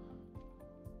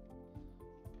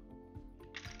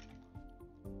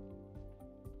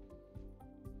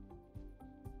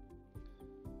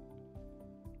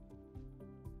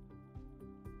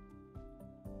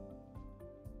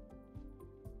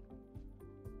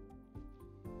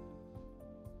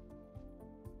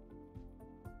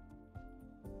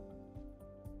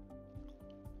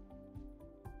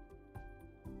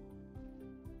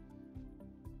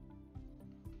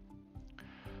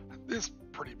 It's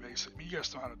pretty basic. I mean, you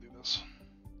guys know how to do this.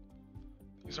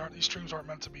 These streams aren't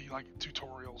meant to be like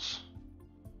tutorials.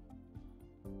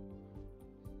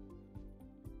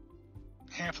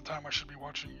 Half the time I should be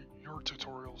watching your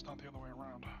tutorials, not the other way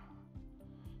around.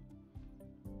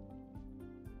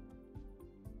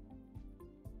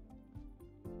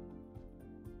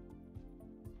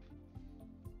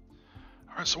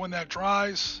 Alright, so when that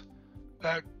dries,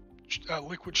 that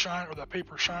liquid shine or that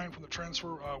paper shine from the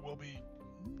transfer will be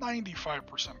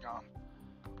 95% gone.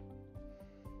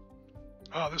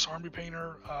 This Army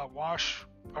Painter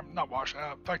not wash,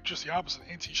 in fact just the opposite,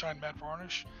 anti-shine matte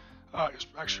varnish is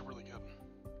actually really good.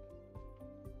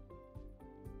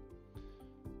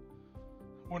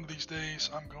 One of these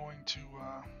days I'm going to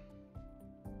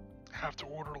have to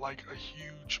order like a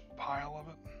huge pile of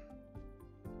it.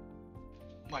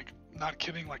 Like, not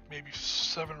kidding, like maybe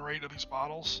 7 or 8 of these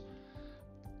bottles,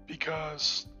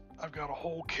 because I've got a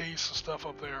whole case of stuff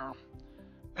up there,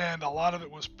 and a lot of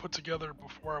it was put together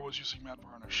before I was using matte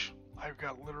varnish. I've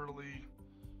got literally,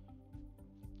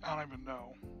 I don't even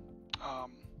know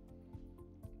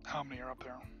how many are up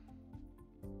there.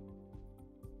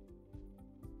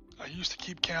 I used to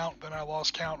keep count, then I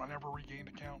lost count, I never regained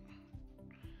a count.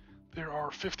 There are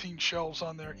 15 shelves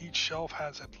on there. Each shelf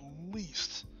has at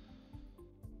least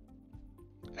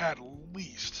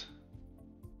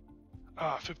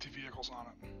 50 vehicles on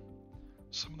it.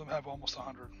 Some of them have almost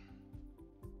 100.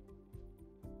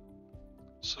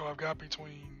 So I've got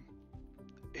between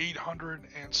 800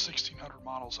 and 1600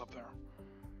 models up there.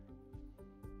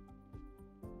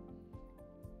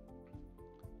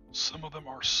 Some of them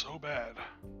are so bad.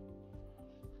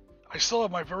 I still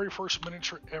have my very first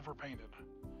miniature ever painted.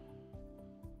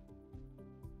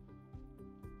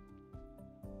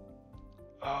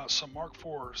 Some Mark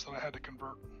IVs that I had to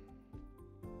convert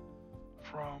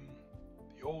from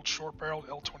the old short-barreled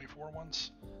L24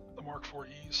 ones, the Mark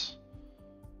IVs,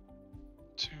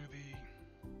 to the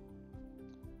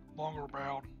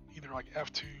longer-barreled, either like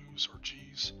F2s or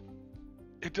Gs.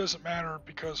 It doesn't matter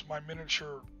because my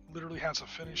miniature literally has a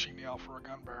finishing nail for a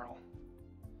gun barrel,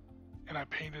 and I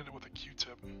painted it with a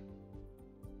Q-tip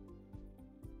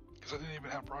because I didn't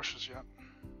even have brushes yet.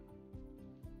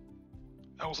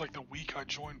 That was like the week I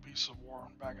joined Beasts of War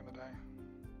back in the day.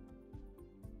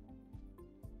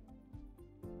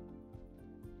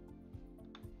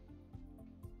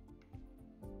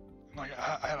 Like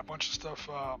I had a bunch of stuff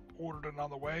ordered and on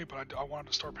the way, but I wanted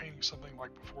to start painting something like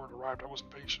before it arrived. I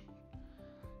wasn't patient.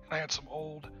 And I had some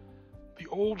the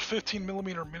old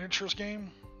 15mm miniatures game,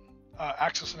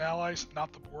 Axis and Allies,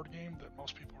 not the board game that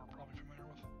most people are probably familiar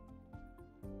with.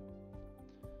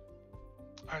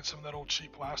 I had some of that old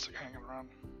cheap plastic hanging around.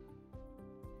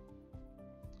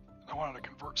 And I wanted to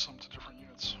convert some to different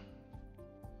units.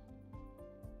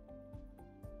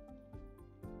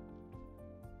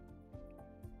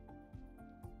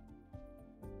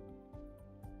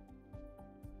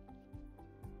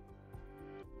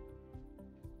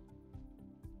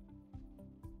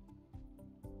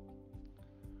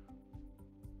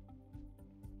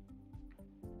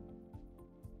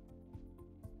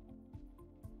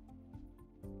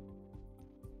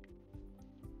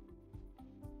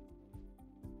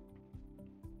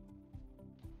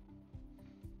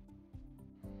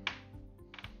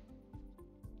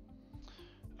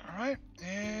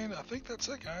 think that's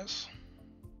it, guys.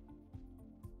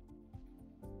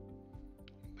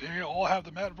 They all have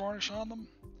the matte varnish on them.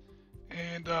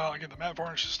 And again, the matte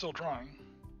varnish is still drying.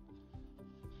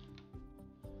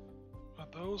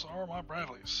 But those are my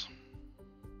Bradleys.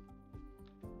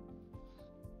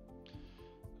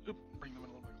 Oop, bring them in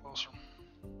a little bit closer.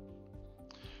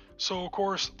 So of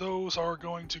course, those are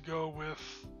going to go with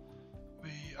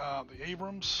the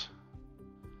Abrams.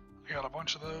 I got a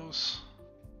bunch of those.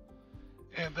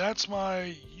 And that's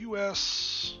my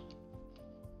U.S.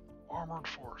 Armored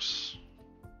Force.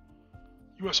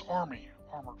 U.S. Army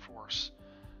Armored Force.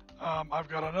 I've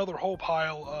got another whole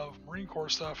pile of Marine Corps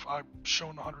stuff I've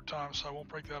shown 100 times, so I won't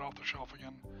break that off the shelf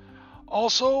again.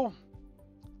 Also,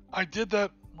 I did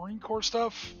that Marine Corps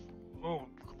stuff. Oh,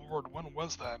 Lord, when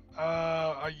was that?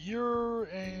 A year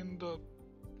and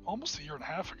almost a year and a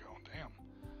half ago. Damn.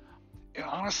 And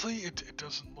honestly, it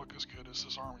doesn't look as good as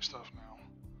this Army stuff now.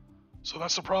 So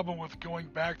that's the problem with going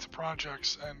back to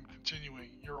projects and continuing.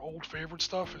 Your old favorite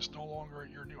stuff is no longer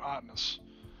your new hotness.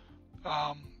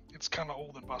 It's kind of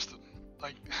old and busted.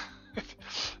 Like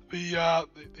these are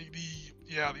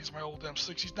my old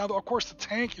M60s. Now, of course, the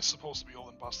tank is supposed to be old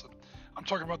and busted. I'm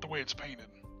talking about the way it's painted.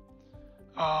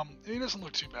 It doesn't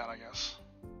look too bad, I guess.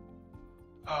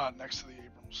 Next to the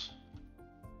Abrams.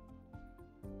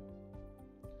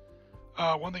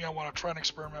 One thing I want to try and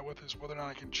experiment with is whether or not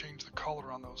I can change the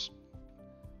color on those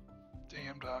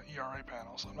damned ERA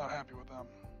panels. I'm not happy with them.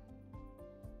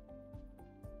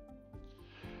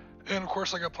 And of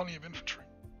course, I got plenty of infantry.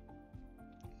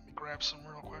 Let me grab some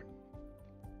real quick.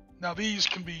 Now these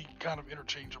can be kind of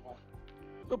interchangeable.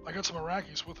 Oh, I got some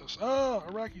Iraqis with us. Ah,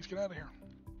 Iraqis, get out of here.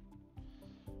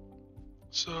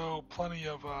 So plenty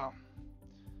of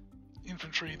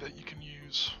infantry that you can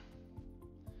use.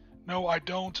 No, I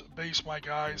don't base my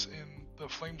guys in the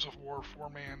Flames of War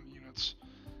 4-man units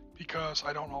because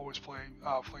I don't always play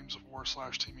Flames of War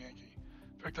 / Team Yankee.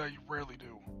 In fact, I rarely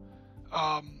do.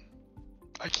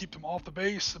 I keep them off the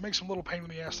base. It makes them a little pain in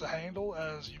the ass to handle,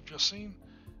 as you've just seen.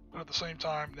 But at the same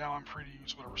time, now I'm free to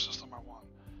use whatever system I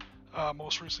want.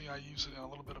 Most recently, I use it in a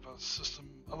little bit of a system,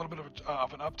 a little bit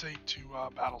of an update to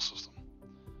Battle System.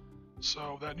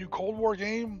 So that new Cold War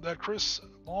game that Chris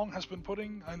Long has been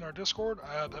putting in our Discord,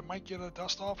 that might get a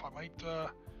dust off. I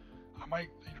might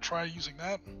try using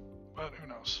that, but who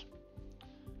knows?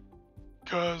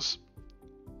 Because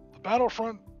the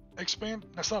Battlefront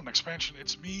that's not an expansion.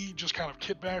 It's me just kind of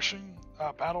kit bashing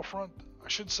Battlefront. I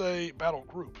should say Battle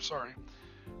Group. Sorry,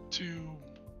 to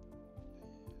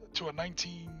a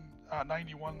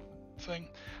 1991 thing.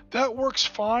 That works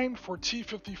fine for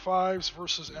T-55s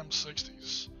versus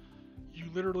M60s. You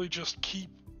literally just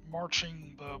keep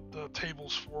marching the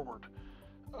tables forward.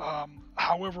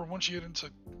 However, once you get into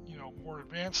more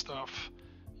advanced stuff,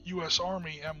 U.S.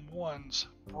 Army M1s,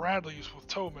 Bradleys with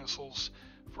tow missiles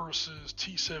versus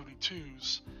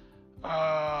T-72s,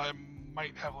 I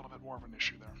might have a little bit more of an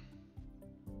issue there.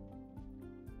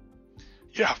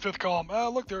 Yeah, fifth column.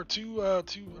 Look, there are two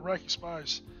Iraqi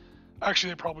spies.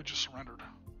 Actually, they probably just surrendered.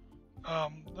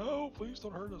 No, please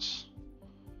don't hurt us.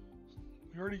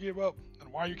 We already gave up. And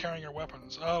why are you carrying our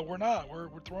weapons? We're not. We're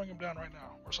throwing them down right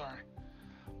now. We're sorry.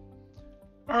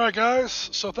 Alright, guys.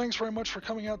 So thanks very much for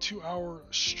coming out to our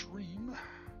stream.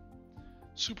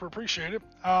 Super appreciate it.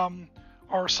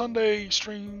 Our Sunday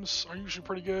streams are usually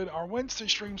pretty good. Our Wednesday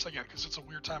streams, again, because it's a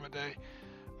weird time of day,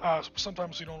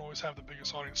 sometimes we don't always have the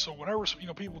biggest audience. So whenever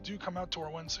people do come out to our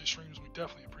Wednesday streams, we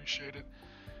definitely appreciate it.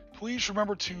 Please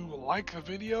remember to like the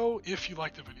video if you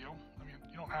like the video. I mean,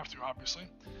 you don't have to, obviously.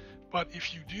 But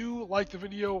if you do like the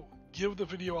video, give the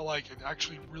video a like. It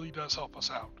actually really does help us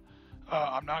out.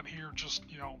 I'm not here just,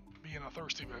 being a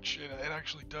thirsty bitch. It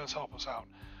actually does help us out.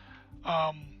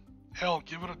 Hell,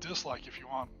 give it a dislike if you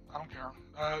want. I don't care.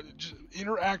 Just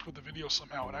interact with the video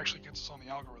somehow. It actually gets us on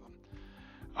the algorithm.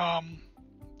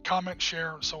 Comment,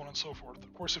 share, and so on and so forth.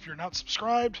 Of course, if you're not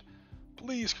subscribed,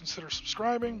 please consider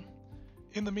subscribing.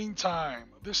 In the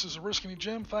meantime, this is Risky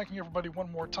Jim thanking everybody one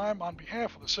more time on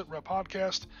behalf of the Sit Rep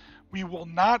Podcast. We will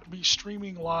not be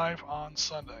streaming live on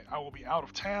Sunday. I will be out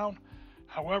of town.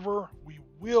 However, we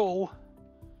will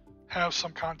have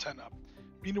some content up.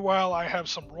 Meanwhile, I have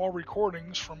some raw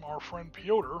recordings from our friend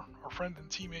Piotr, our friend and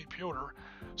teammate Piotr.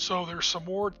 So there's some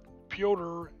more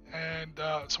Piotr and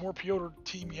some more Piotr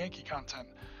Team Yankee content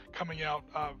coming out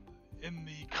in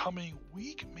the coming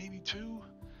week, maybe 2.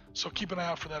 So keep an eye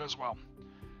out for that as well.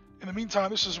 In the meantime,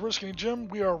 this is Risky Jim.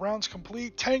 We are rounds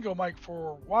complete. Tango Mike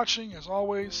for watching, as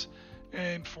always.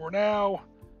 And for now,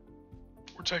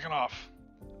 we're taking off.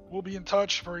 we'll be in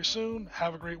touch very soon.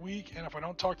 Have a great week, and if I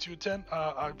don't talk to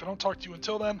you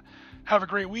until then, have a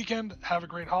great weekend, have a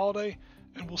great holiday,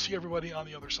 and we'll see everybody on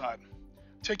the other side.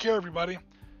 Take care, everybody,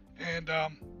 and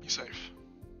be safe.